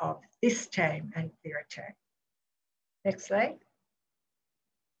part of this time and their time. Next slide.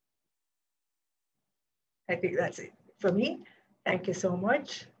 I think that's it for me. Thank you so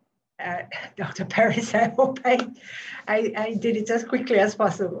much. Dr. Paris, I hope I did it as quickly as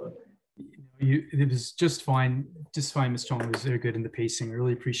possible. It was just fine, Ms. Chong. It was very good in the pacing. I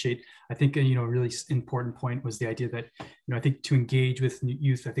really appreciate. I think a really important point was the idea that I think to engage with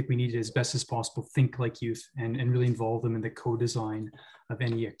youth, I think we need to, as best as possible, think like youth and really involve them in the co-design of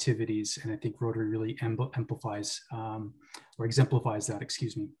any activities. And I think Rotary really amplifies or exemplifies that.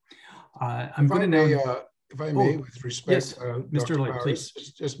 Excuse me. I'm going to now. If I may, with respect, yes, Mr. Lloyd, please.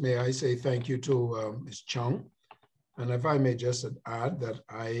 Just may I say thank you to Ms. Chung. And if I may just add that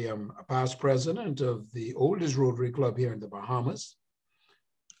I am a past president of the oldest Rotary Club here in the Bahamas.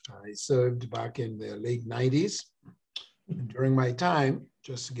 I served back in the late 90s. And during my time,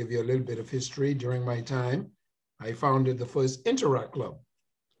 just to give you a little bit of history, during my time, I founded the first Interact Club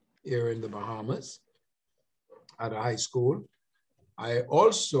here in the Bahamas at a high school. I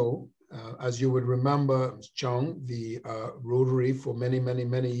also, as you would remember, Ms. Chung, the Rotary for many, many,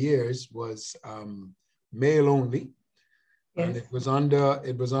 many years was male only. Yes. And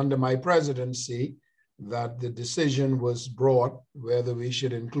it was under my presidency that the decision was brought whether we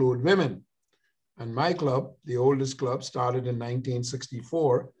should include women. And my club, the oldest club, started in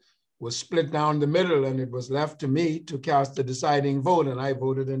 1964, was split down the middle, and it was left to me to cast the deciding vote, and I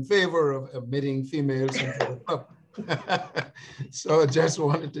voted in favor of admitting females into the club. So I just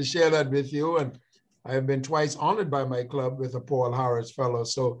wanted to share that with you. And I've been twice honored by my club with a Paul Harris Fellow.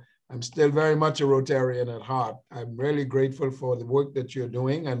 So I'm still very much a Rotarian at heart. I'm really grateful for the work that you're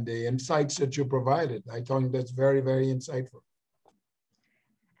doing and the insights that you provided. I think that's very, very insightful.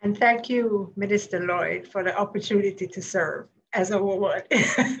 And thank you, Minister Lloyd, for the opportunity to serve as a woman.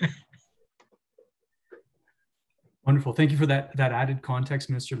 Wonderful. Thank you for that added context,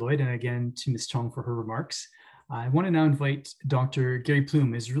 Minister Lloyd, and again to Ms. Chong for her remarks. I want to now invite Dr. Gary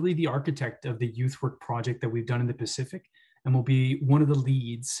Plume, is really the architect of the youth work project that we've done in the Pacific, and will be one of the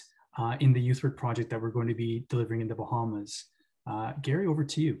leads in the youth work project that we're going to be delivering in the Bahamas. Gary, over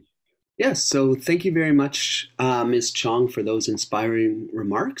to you. Yes, so thank you very much, Ms. Chong, for those inspiring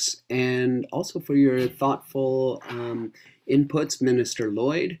remarks, and also for your thoughtful inputs, Minister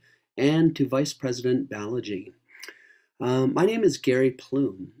Lloyd, and to Vice President Balaji. My name is Gary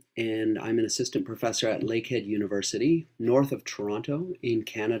Plume, and I'm an assistant professor at Lakehead University, north of Toronto in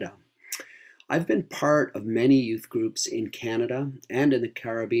Canada. I've been part of many youth groups in Canada and in the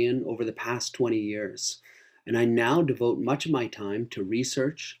Caribbean over the past 20 years, and I now devote much of my time to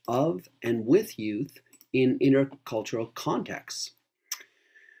research of and with youth in intercultural contexts.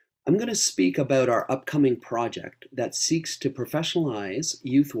 I'm going to speak about our upcoming project that seeks to professionalize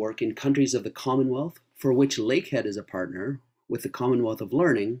youth work in countries of the Commonwealth, for which Lakehead is a partner with the Commonwealth of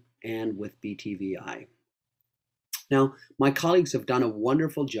Learning and with BTVI. Now, my colleagues have done a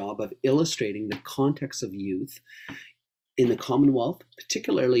wonderful job of illustrating the context of youth in the Commonwealth,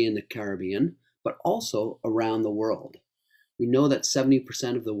 particularly in the Caribbean, but also around the world. We know that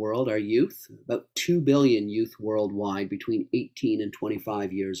 70% of the world are youth, about 2 billion youth worldwide between 18 and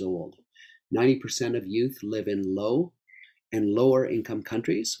 25 years old. 90% of youth live in low and lower income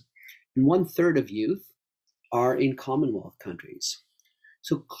countries, and 1/3 of youth are in Commonwealth countries.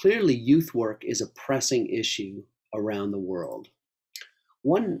 So clearly youth work is a pressing issue around the world.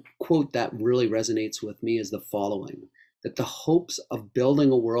 One quote that really resonates with me is the following, that the hopes of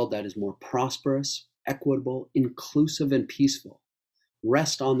building a world that is more prosperous, equitable, inclusive, and peaceful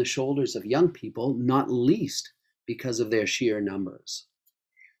rest on the shoulders of young people, not least because of their sheer numbers.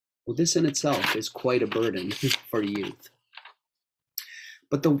 Well, this in itself is quite a burden for youth.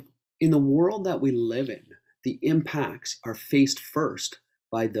 But in the world that we live in, the impacts are faced first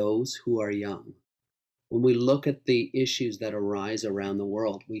by those who are young. When we look at the issues that arise around the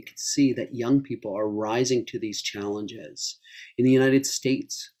world, we can see that young people are rising to these challenges. In the United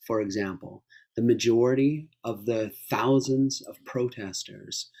States, for example, the majority of the thousands of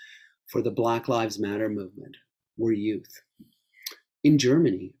protesters for the Black Lives Matter movement were youth. In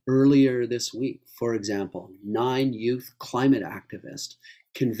Germany, earlier this week, for example, 9 youth climate activists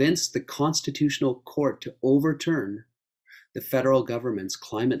convinced the Constitutional Court to overturn the federal government's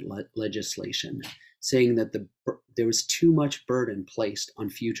climate legislation, saying that there was too much burden placed on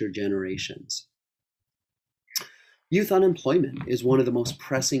future generations. Youth unemployment is one of the most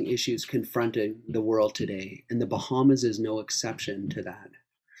pressing issues confronting the world today, and the Bahamas is no exception to that.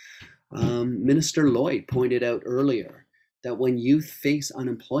 Minister Lloyd pointed out earlier that when youth face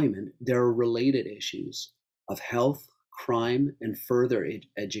unemployment, there are related issues of health, crime, and further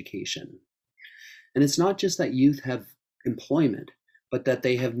education. And it's not just that youth have employment, but that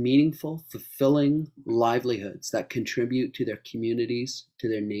they have meaningful, fulfilling livelihoods that contribute to their communities, to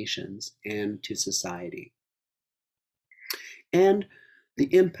their nations, and to society. And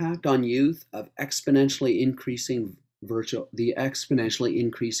the impact on youth of the exponentially increasing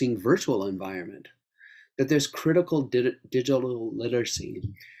virtual environment, that there's critical digital literacy.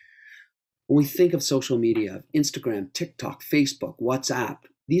 When we think of social media, Instagram, TikTok, Facebook, WhatsApp,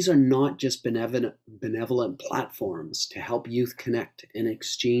 these are not just benevolent platforms to help youth connect and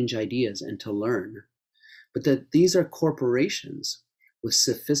exchange ideas and to learn, but that these are corporations with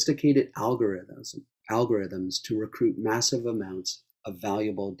sophisticated algorithms to recruit massive amounts of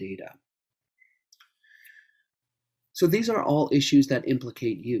valuable data. So these are all issues that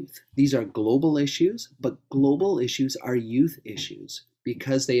implicate youth. These are global issues, but global issues are youth issues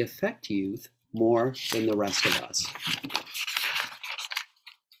because they affect youth more than the rest of us.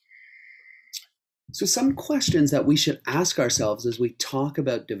 So some questions that we should ask ourselves as we talk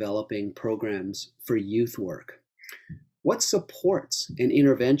about developing programs for youth work. What supports and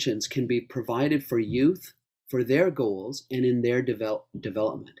interventions can be provided for youth for their goals and in their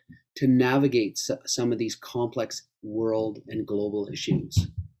development to navigate some of these complex world and global issues?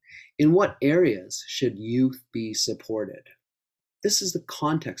 In what areas should youth be supported? This is the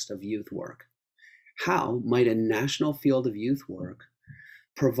context of youth work. How might a national field of youth work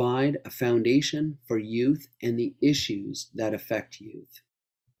provide a foundation for youth and the issues that affect youth?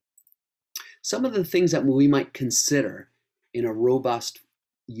 Some of the things that we might consider in a robust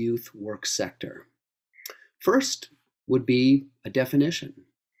youth work sector. First would be a definition.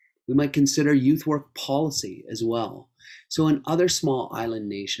 We might consider youth work policy as well. So in other small island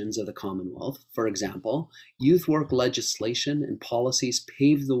nations of the Commonwealth, for example, youth work legislation and policies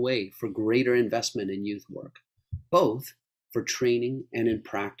pave the way for greater investment in youth work, both for training and in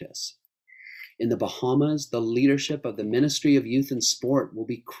practice. In the Bahamas, the leadership of the Ministry of Youth and Sport will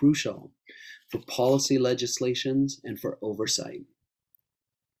be crucial for policy legislations and for oversight.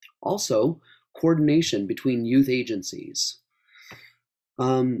 Also, coordination between youth agencies.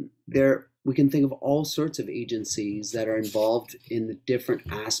 We can think of all sorts of agencies that are involved in the different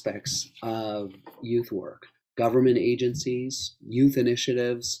aspects of youth work. Government agencies, youth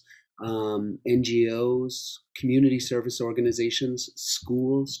initiatives, NGOs, community service organizations,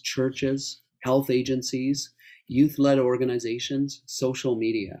 schools, churches, health agencies, youth-led organizations, social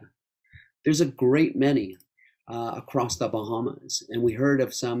media. There's a great many across the Bahamas, and we heard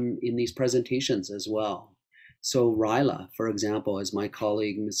of some in these presentations as well. So RILA, for example, as my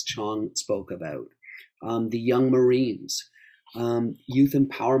colleague Ms. Chong spoke about, the Young Marines, Youth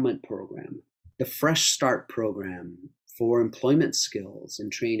Empowerment Program, the Fresh Start Program for employment skills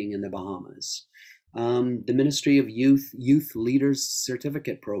and training in the Bahamas, the Ministry of Youth Leaders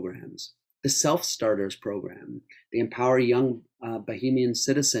Certificate Programs, the Self-Starters Program. They empower young Bahamian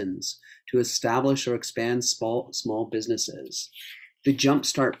citizens to establish or expand small businesses, the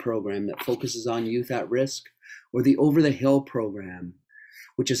Jumpstart Program that focuses on youth at risk, or the Over the Hill Program,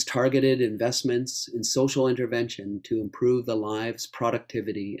 which is targeted investments in social intervention to improve the lives,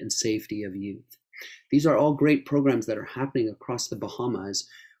 productivity, and safety of youth. These are all great programs that are happening across the Bahamas,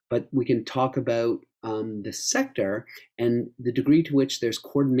 but we can talk about the sector and the degree to which there's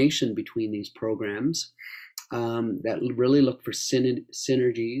coordination between these programs that really look for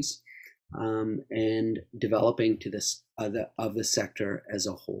synergies and developing to this of the sector as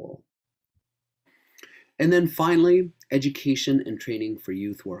a whole. And then finally, education and training for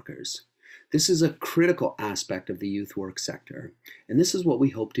youth workers. This is a critical aspect of the youth work sector, and this is what we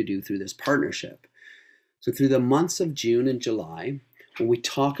hope to do through this partnership. So through the months of June and July, when we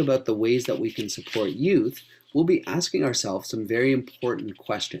talk about the ways that we can support youth, we'll be asking ourselves some very important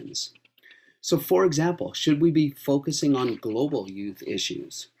questions. So for example, should we be focusing on global youth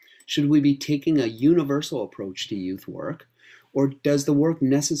issues? Should we be taking a universal approach to youth work? Or does the work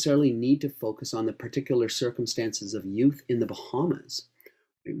necessarily need to focus on the particular circumstances of youth in the Bahamas?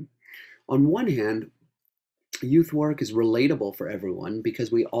 On one hand, youth work is relatable for everyone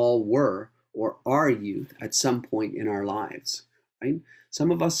because we all were or are youth at some point in our lives, right?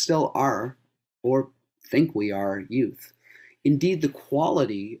 Some of us still are or think we are youth. Indeed, the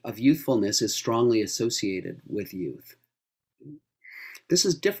quality of youthfulness is strongly associated with youth. This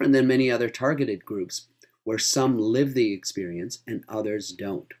is different than many other targeted groups where some live the experience and others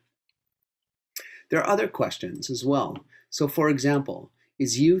don't. There are other questions as well. So for example,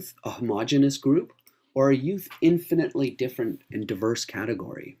 is youth a homogeneous group or a youth infinitely different and diverse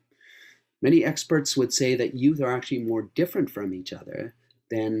category? Many experts would say that youth are actually more different from each other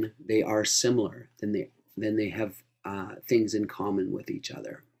than they are similar, than they have things in common with each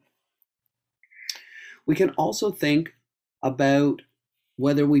other. We can also think about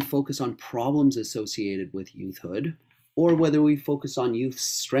whether we focus on problems associated with youthhood or whether we focus on youth's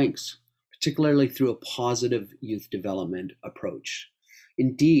strengths, particularly through a positive youth development approach.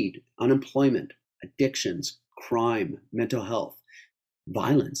 Indeed, unemployment, addictions, crime, mental health,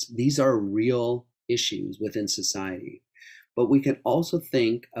 violence, these are real issues within society. But we can also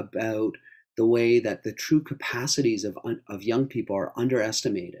think about the way that the true capacities of young people are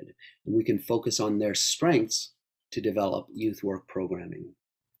underestimated, and we can focus on their strengths to develop youth work programming.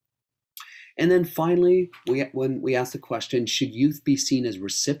 And then finally, when we ask the question, should youth be seen as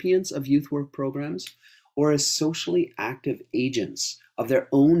recipients of youth work programs or as socially active agents of their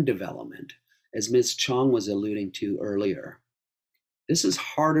own development, as Ms. Chong was alluding to earlier? This is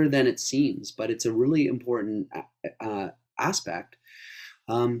harder than it seems, but it's a really important aspect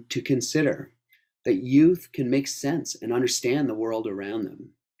to consider, that youth can make sense and understand the world around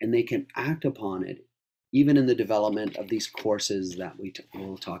them, and they can act upon it even in the development of these courses that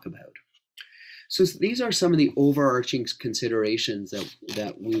we'll talk about. So these are some of the overarching considerations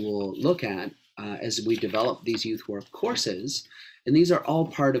that we will look at as we develop these youth work courses, and these are all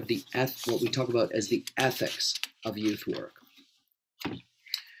part of the what we talk about as the ethics of youth work.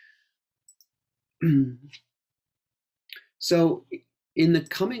 So in the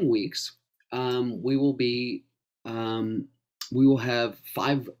coming weeks, we will have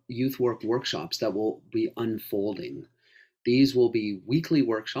 5 youth work workshops that will be unfolding. These will be weekly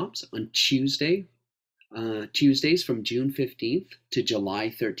workshops on Tuesdays from June 15th to July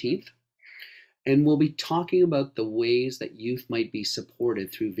 13th. And we'll be talking about the ways that youth might be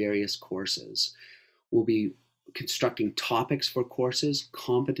supported through various courses. We'll be constructing topics for courses,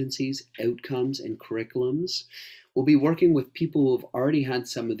 competencies, outcomes, and curriculums. We'll be working with people who have already had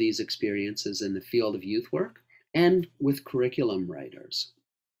some of these experiences in the field of youth work and with curriculum writers.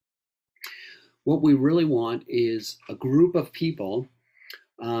 What we really want is a group of people,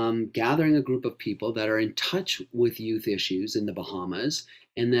 gathering a group of people that are in touch with youth issues in the Bahamas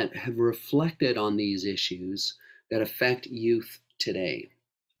and that have reflected on these issues that affect youth today.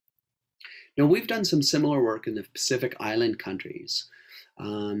 Now, we've done some similar work in the Pacific Island countries,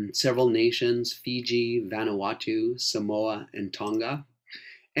 several nations, Fiji, Vanuatu, Samoa, and Tonga.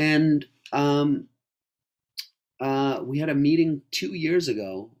 And we had a meeting 2 years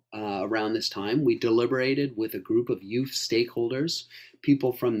ago around this time. We deliberated with a group of youth stakeholders,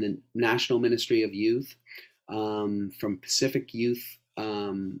 people from the National Ministry of Youth, from Pacific Youth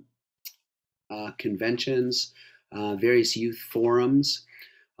conventions, various youth forums,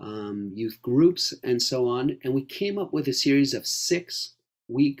 youth groups, and so on. And we came up with a series of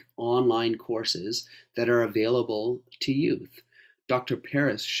 6-week online courses that are available to youth. Dr.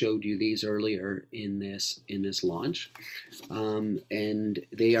 Paris showed you these earlier in this launch, and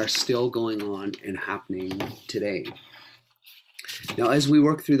they are still going on and happening today. Now, as we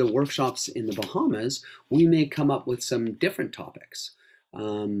work through the workshops in the Bahamas, we may come up with some different topics.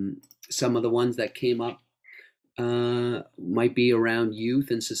 Some of the ones that came up might be around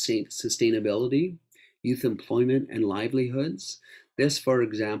youth and sustainability, youth employment and livelihoods. This, for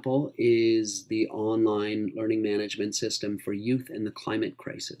example, is the online learning management system for youth and the climate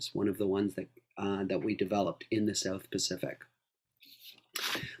crisis, one of the ones that that we developed in the South Pacific.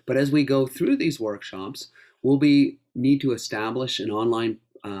 But as we go through these workshops, we'll need to establish an online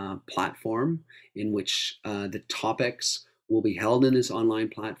platform in which the topics will be held in this online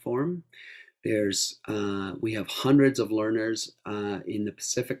platform. We have hundreds of learners in the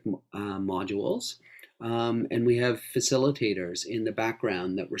Pacific modules, and we have facilitators in the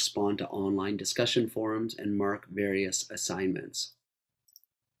background that respond to online discussion forums and mark various assignments.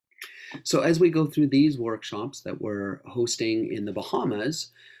 So as we go through these workshops that we're hosting in the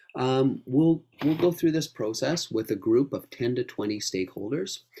Bahamas, we'll go through this process with a group of 10 to 20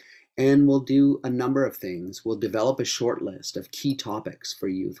 stakeholders, and we'll do a number of things. We'll develop a short list of key topics for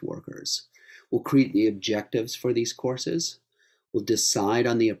youth workers. We'll create the objectives for these courses. We'll decide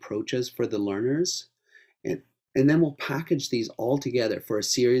on the approaches for the learners, and then we'll package these all together for a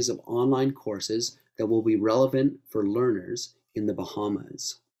series of online courses that will be relevant for learners in the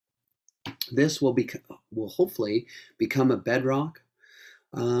Bahamas. This will hopefully become a bedrock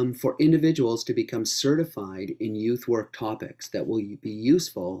for individuals to become certified in youth work topics that will be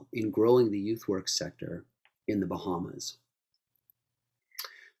useful in growing the youth work sector in the Bahamas.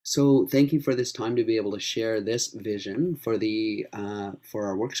 So thank you for this time to be able to share this vision for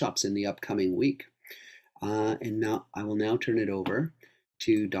our workshops in the upcoming week. And now I will now turn it over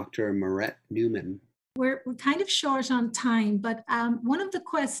to Dr. Marette Newman. We're kind of short on time, but one of the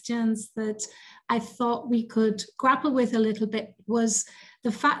questions that I thought we could grapple with a little bit was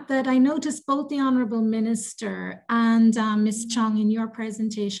the fact that I noticed both the Honourable Minister and Ms. Chong in your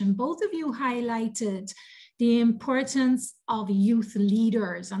presentation, both of you highlighted the importance of youth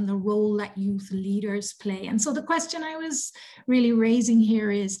leaders and the role that youth leaders play. And so the question I was really raising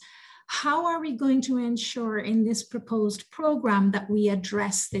here is, how are we going to ensure in this proposed program that we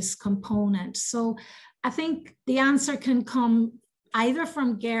address this component? So I think the answer can come either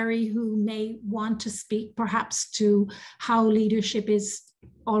from Gary, who may want to speak perhaps to how leadership is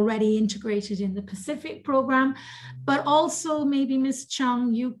already integrated in the Pacific program, but also maybe Ms.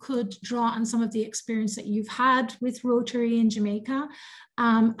 Chung, you could draw on some of the experience that you've had with Rotary in Jamaica.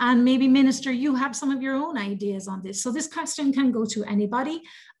 And maybe Minister, you have some of your own ideas on this. So this question can go to anybody.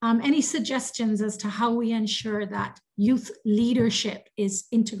 Any suggestions as to how we ensure that youth leadership is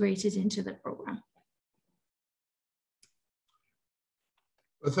integrated into the program?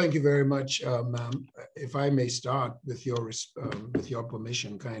 Well, thank you very much, ma'am. If I may start with your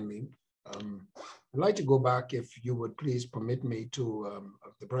permission, kindly. I'd like to go back, if you would please permit me, to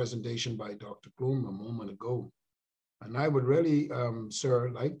the presentation by Dr. Bloom a moment ago. And I would really, sir,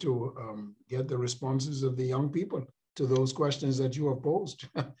 like to get the responses of the young people to those questions that you have posed.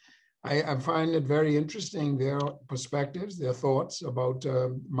 I find it very interesting, their perspectives, their thoughts about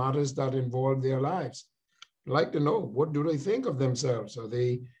matters that involve their lives. I'd like to know, what do they think of themselves? Are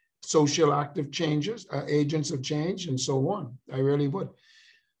they social active changers, agents of change, and so on? I really would.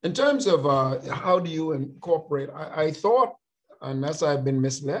 In terms of how do you incorporate, I thought, unless I've been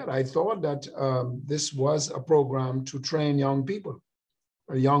misled, I thought that this was a program to train young people,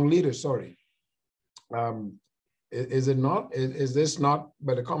 or young leaders, sorry. Is it not? Is this not,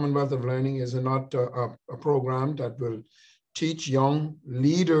 by the Commonwealth of Learning, is it not a program that will teach young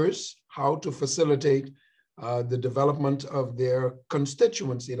leaders how to facilitate the development of their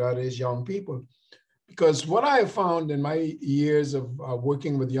constituency, that is young people? Because what I have found in my years of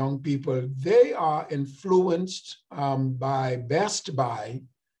working with young people, they are influenced by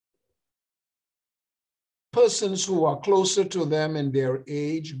persons who are closer to them in their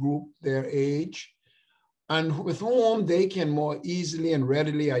age group, their age, and with whom they can more easily and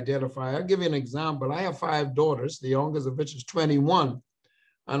readily identify. I'll give you an example. I have 5 daughters, the youngest of which is 21.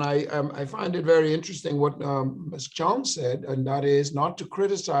 And I find it very interesting what Ms. Chong said, and that is not to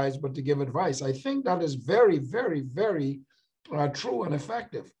criticize, but to give advice. I think that is very, very, very true and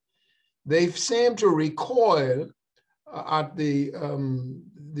effective. They seem to recoil at they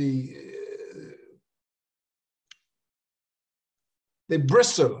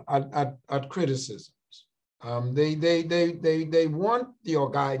bristle at criticisms. They want your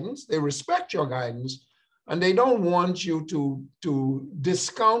guidance, they respect your guidance, and they don't want you to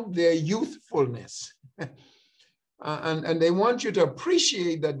discount their youthfulness. And they want you to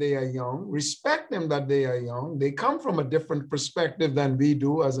appreciate that they are young, respect them that they are young. They come from a different perspective than we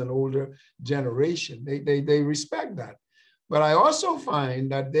do as an older generation. They respect that. But I also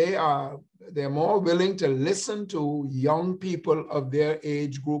find that they're more willing to listen to young people of their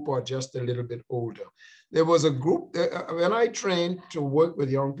age group or just a little bit older. There was a group, when I trained to work with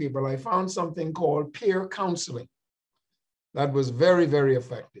young people, I found something called peer counseling. That was very, very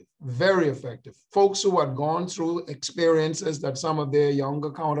effective, very effective. Folks who had gone through experiences that some of their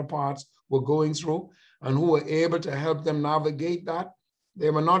younger counterparts were going through and who were able to help them navigate that. They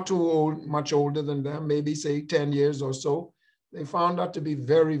were not too old, much older than them, maybe say 10 years or so. They found that to be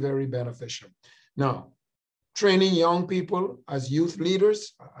very, very beneficial. Now, training young people as youth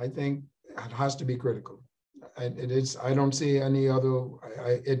leaders, I think it has to be critical. And it is, I don't see any other,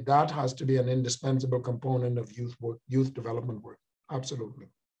 that has to be an indispensable component of youth work, youth development work, absolutely.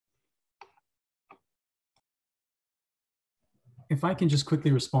 If I can just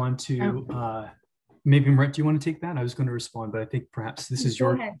quickly respond to, maybe Marit, do you want to take that? I was going to respond, but I think perhaps this is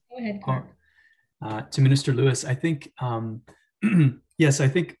your, Go ahead, Carl. To Minister Lewis. I think, yes, I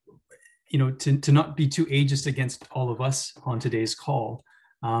think, you know, to not be too ageist against all of us on today's call,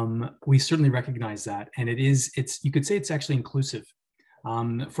 we certainly recognize that. And you could say it's actually inclusive.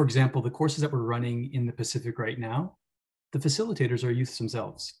 For example, the courses that we're running in the Pacific right now, the facilitators are youth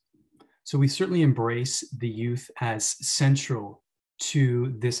themselves. So we certainly embrace the youth as central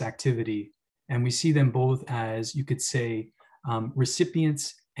to this activity. And we see them both as, you could say,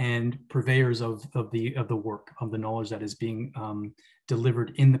 recipients and purveyors of the work, of the knowledge that is being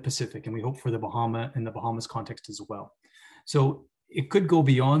delivered in the Pacific. And we hope for the Bahamas context as well. So it could go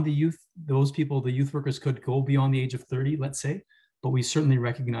beyond the youth. Those people, the youth workers, could go beyond the age of 30, let's say, but we certainly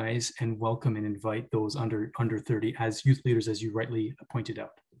recognize and welcome and invite those under 30 as youth leaders, as you rightly pointed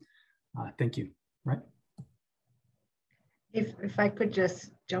out. Thank you. Right. If I could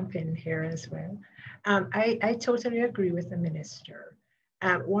just jump in here as well. I totally agree with the minister.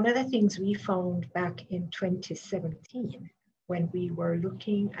 One of the things we found back in 2017, when we were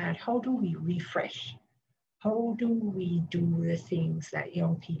looking at how do we refresh, how do we do the things that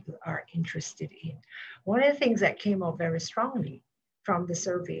young people are interested in? One of the things that came out very strongly from the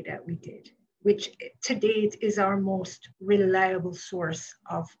survey that we did, which to date is our most reliable source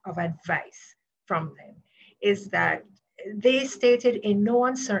of advice from them, is that they stated in no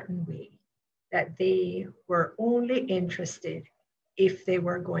uncertain way that they were only interested if they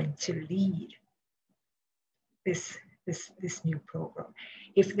were going to lead this new program.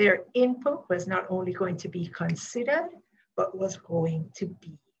 If their input was not only going to be considered, but was going to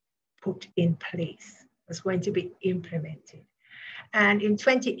be put in place, was going to be implemented. And in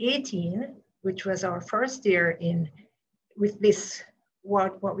 2018, which was our first year with this,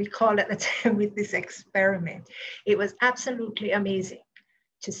 what we call at the time, with this experiment, it was absolutely amazing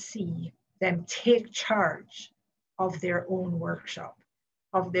to see them take charge of their own workshop,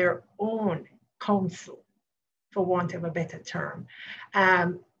 of their own council, for want of a better term.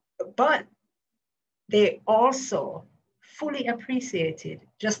 But they also fully appreciated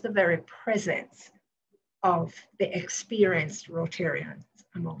just the very presence of the experienced Rotarians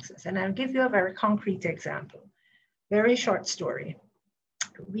amongst us. And I'll give you a very concrete example, very short story.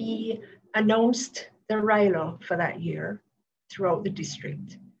 We announced the RILA for that year throughout the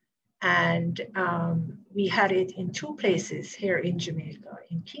district. And we had it in two places here in Jamaica,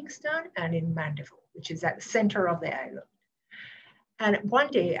 in Kingston and in Mandeville, which is at the center of the island. And one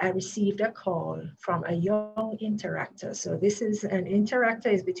day I received a call from a young interactor. So this is an interactor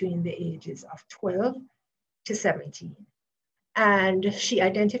is between the ages of 12 to 17. And she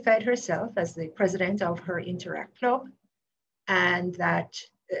identified herself as the president of her Interact Club, and that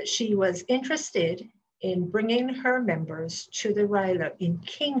she was interested in bringing her members to the RILA in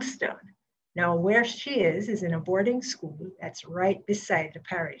Kingston. Now, where she is in a boarding school that's right beside the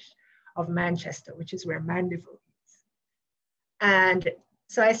parish of Manchester, which is where Mandeville is. And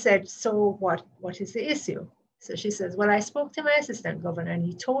so I said, so what is the issue? So she says, well, I spoke to my assistant governor and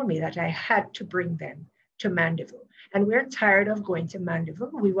he told me that I had to bring them to Mandeville. And we're tired of going to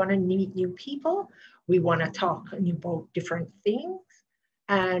Mandeville. We want to meet new people. We want to talk about different things.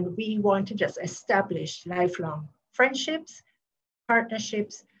 And we want to just establish lifelong friendships,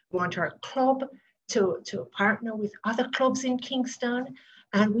 partnerships. We want our club to partner with other clubs in Kingston.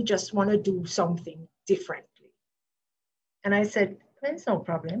 And we just want to do something differently. And I said, there's no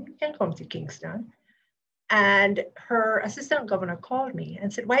problem. You can come to Kingston. And her assistant governor called me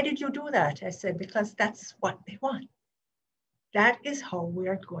and said, why did you do that? I said, because that's what they want. That is how we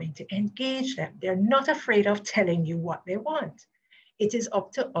are going to engage them. They're not afraid of telling you what they want. It is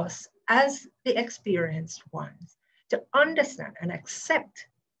up to us as the experienced ones to understand and accept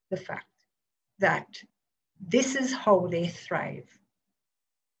the fact that this is how they thrive,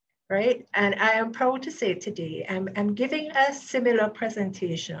 right? And I am proud to say today, I'm giving a similar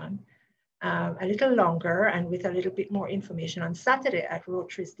presentation, a little longer and with a little bit more information on Saturday at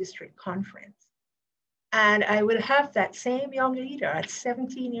Rotary's district conference. And I will have that same young leader at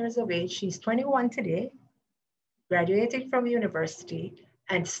 17 years of age. She's 21 today, graduated from university,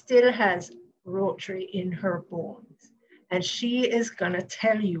 and still has Rotary in her bones. And she is going to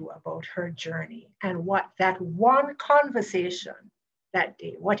tell you about her journey and what that one conversation that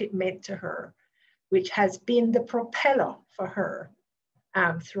day, what it meant to her, which has been the propeller for her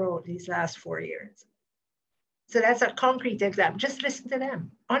throughout these last 4 years. So that's a concrete example. Just listen to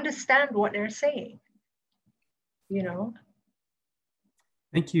them, understand what they're saying, you know.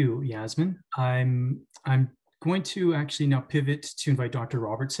 Thank you, Yasmin. I'm going to actually now pivot to invite Dr.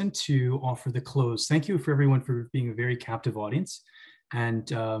 Robertson to offer the close. Thank you for everyone for being a very captive audience.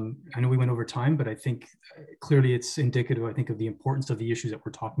 And I know we went over time, but I think clearly it's indicative, I think, of the importance of the issues that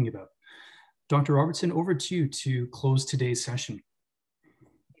we're talking about. Dr. Robertson, over to you to close today's session.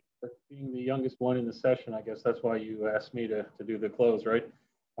 Being the youngest one in the session, I guess that's why you asked me to do the close, right?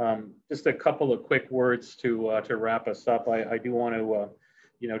 Just a couple of quick words to wrap us up. I do want to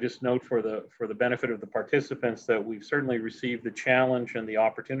just note for the benefit of the participants that we've certainly received the challenge and the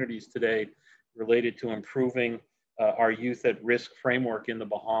opportunities today related to improving our youth at risk framework in the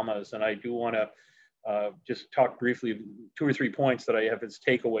Bahamas. And I do want to just talk briefly 2 or 3 points that I have as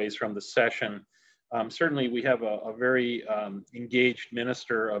takeaways from the session. Certainly we have a very engaged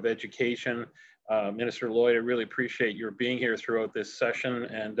Minister of Education, Minister Lloyd. I really appreciate your being here throughout this session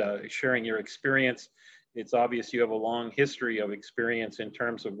and sharing your experience. It's obvious you have a long history of experience in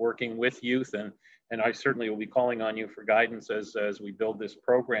terms of working with youth, and I certainly will be calling on you for guidance as we build this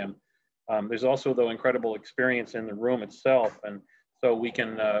program. There's also, though, incredible experience in the room itself, and so we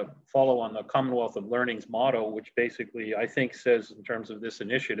can follow on the Commonwealth of Learning's motto, which basically I think says in terms of this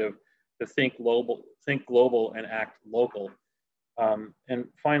initiative, to think global and act local. And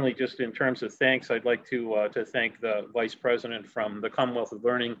finally, just in terms of thanks, I'd like to thank the Vice President from the Commonwealth of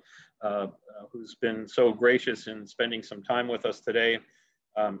Learning, who's been so gracious in spending some time with us today.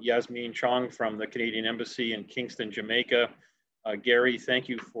 Yasmin Chong from the Canadian Embassy in Kingston, Jamaica. Gary, thank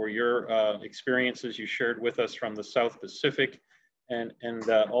you for your experiences you shared with us from the South Pacific. And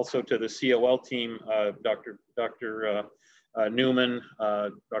also to the COL team, Dr. Newman,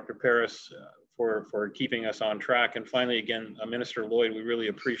 Dr. Paris, for keeping us on track. And finally, again, Minister Lloyd, we really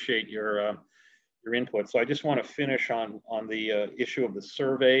appreciate your input. So I just want to finish on the issue of the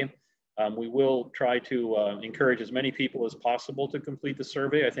survey. We will try to encourage as many people as possible to complete the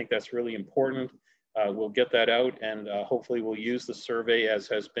survey. I think that's really important. We'll get that out, and hopefully we'll use the survey as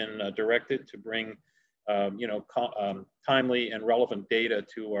has been directed to bring timely and relevant data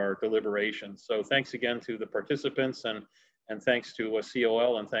to our deliberations. So thanks again to the participants, and thanks to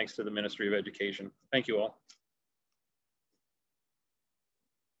COL, and thanks to the Ministry of Education. Thank you all.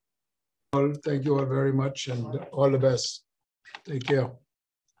 Thank you all very much, and all the best. Take care.